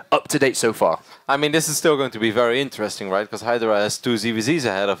 but up to date so far. I mean, this is still going to be very interesting, right? Because Hydra has 2 ZVZs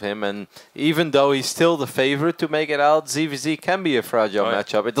ahead of him, and even though he's still the favorite to make it out, ZVZ can be a fragile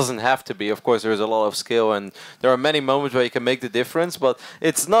matchup. It doesn't have to be. Of course, there's a lot of skill, and there are many moments where you can make the difference, but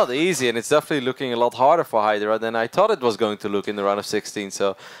it's not easy, and it's definitely looking a lot harder for Hydra than I thought it was going to look in the round of 16.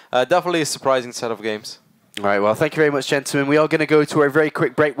 So definitely a surprising set of games. All right, well, thank you very much, gentlemen. We are going to go to a very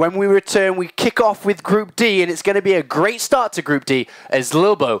quick break. When we return, we kick off with Group D, and it's going to be a great start to Group D as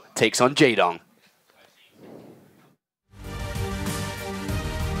Lilbo takes on Jadong.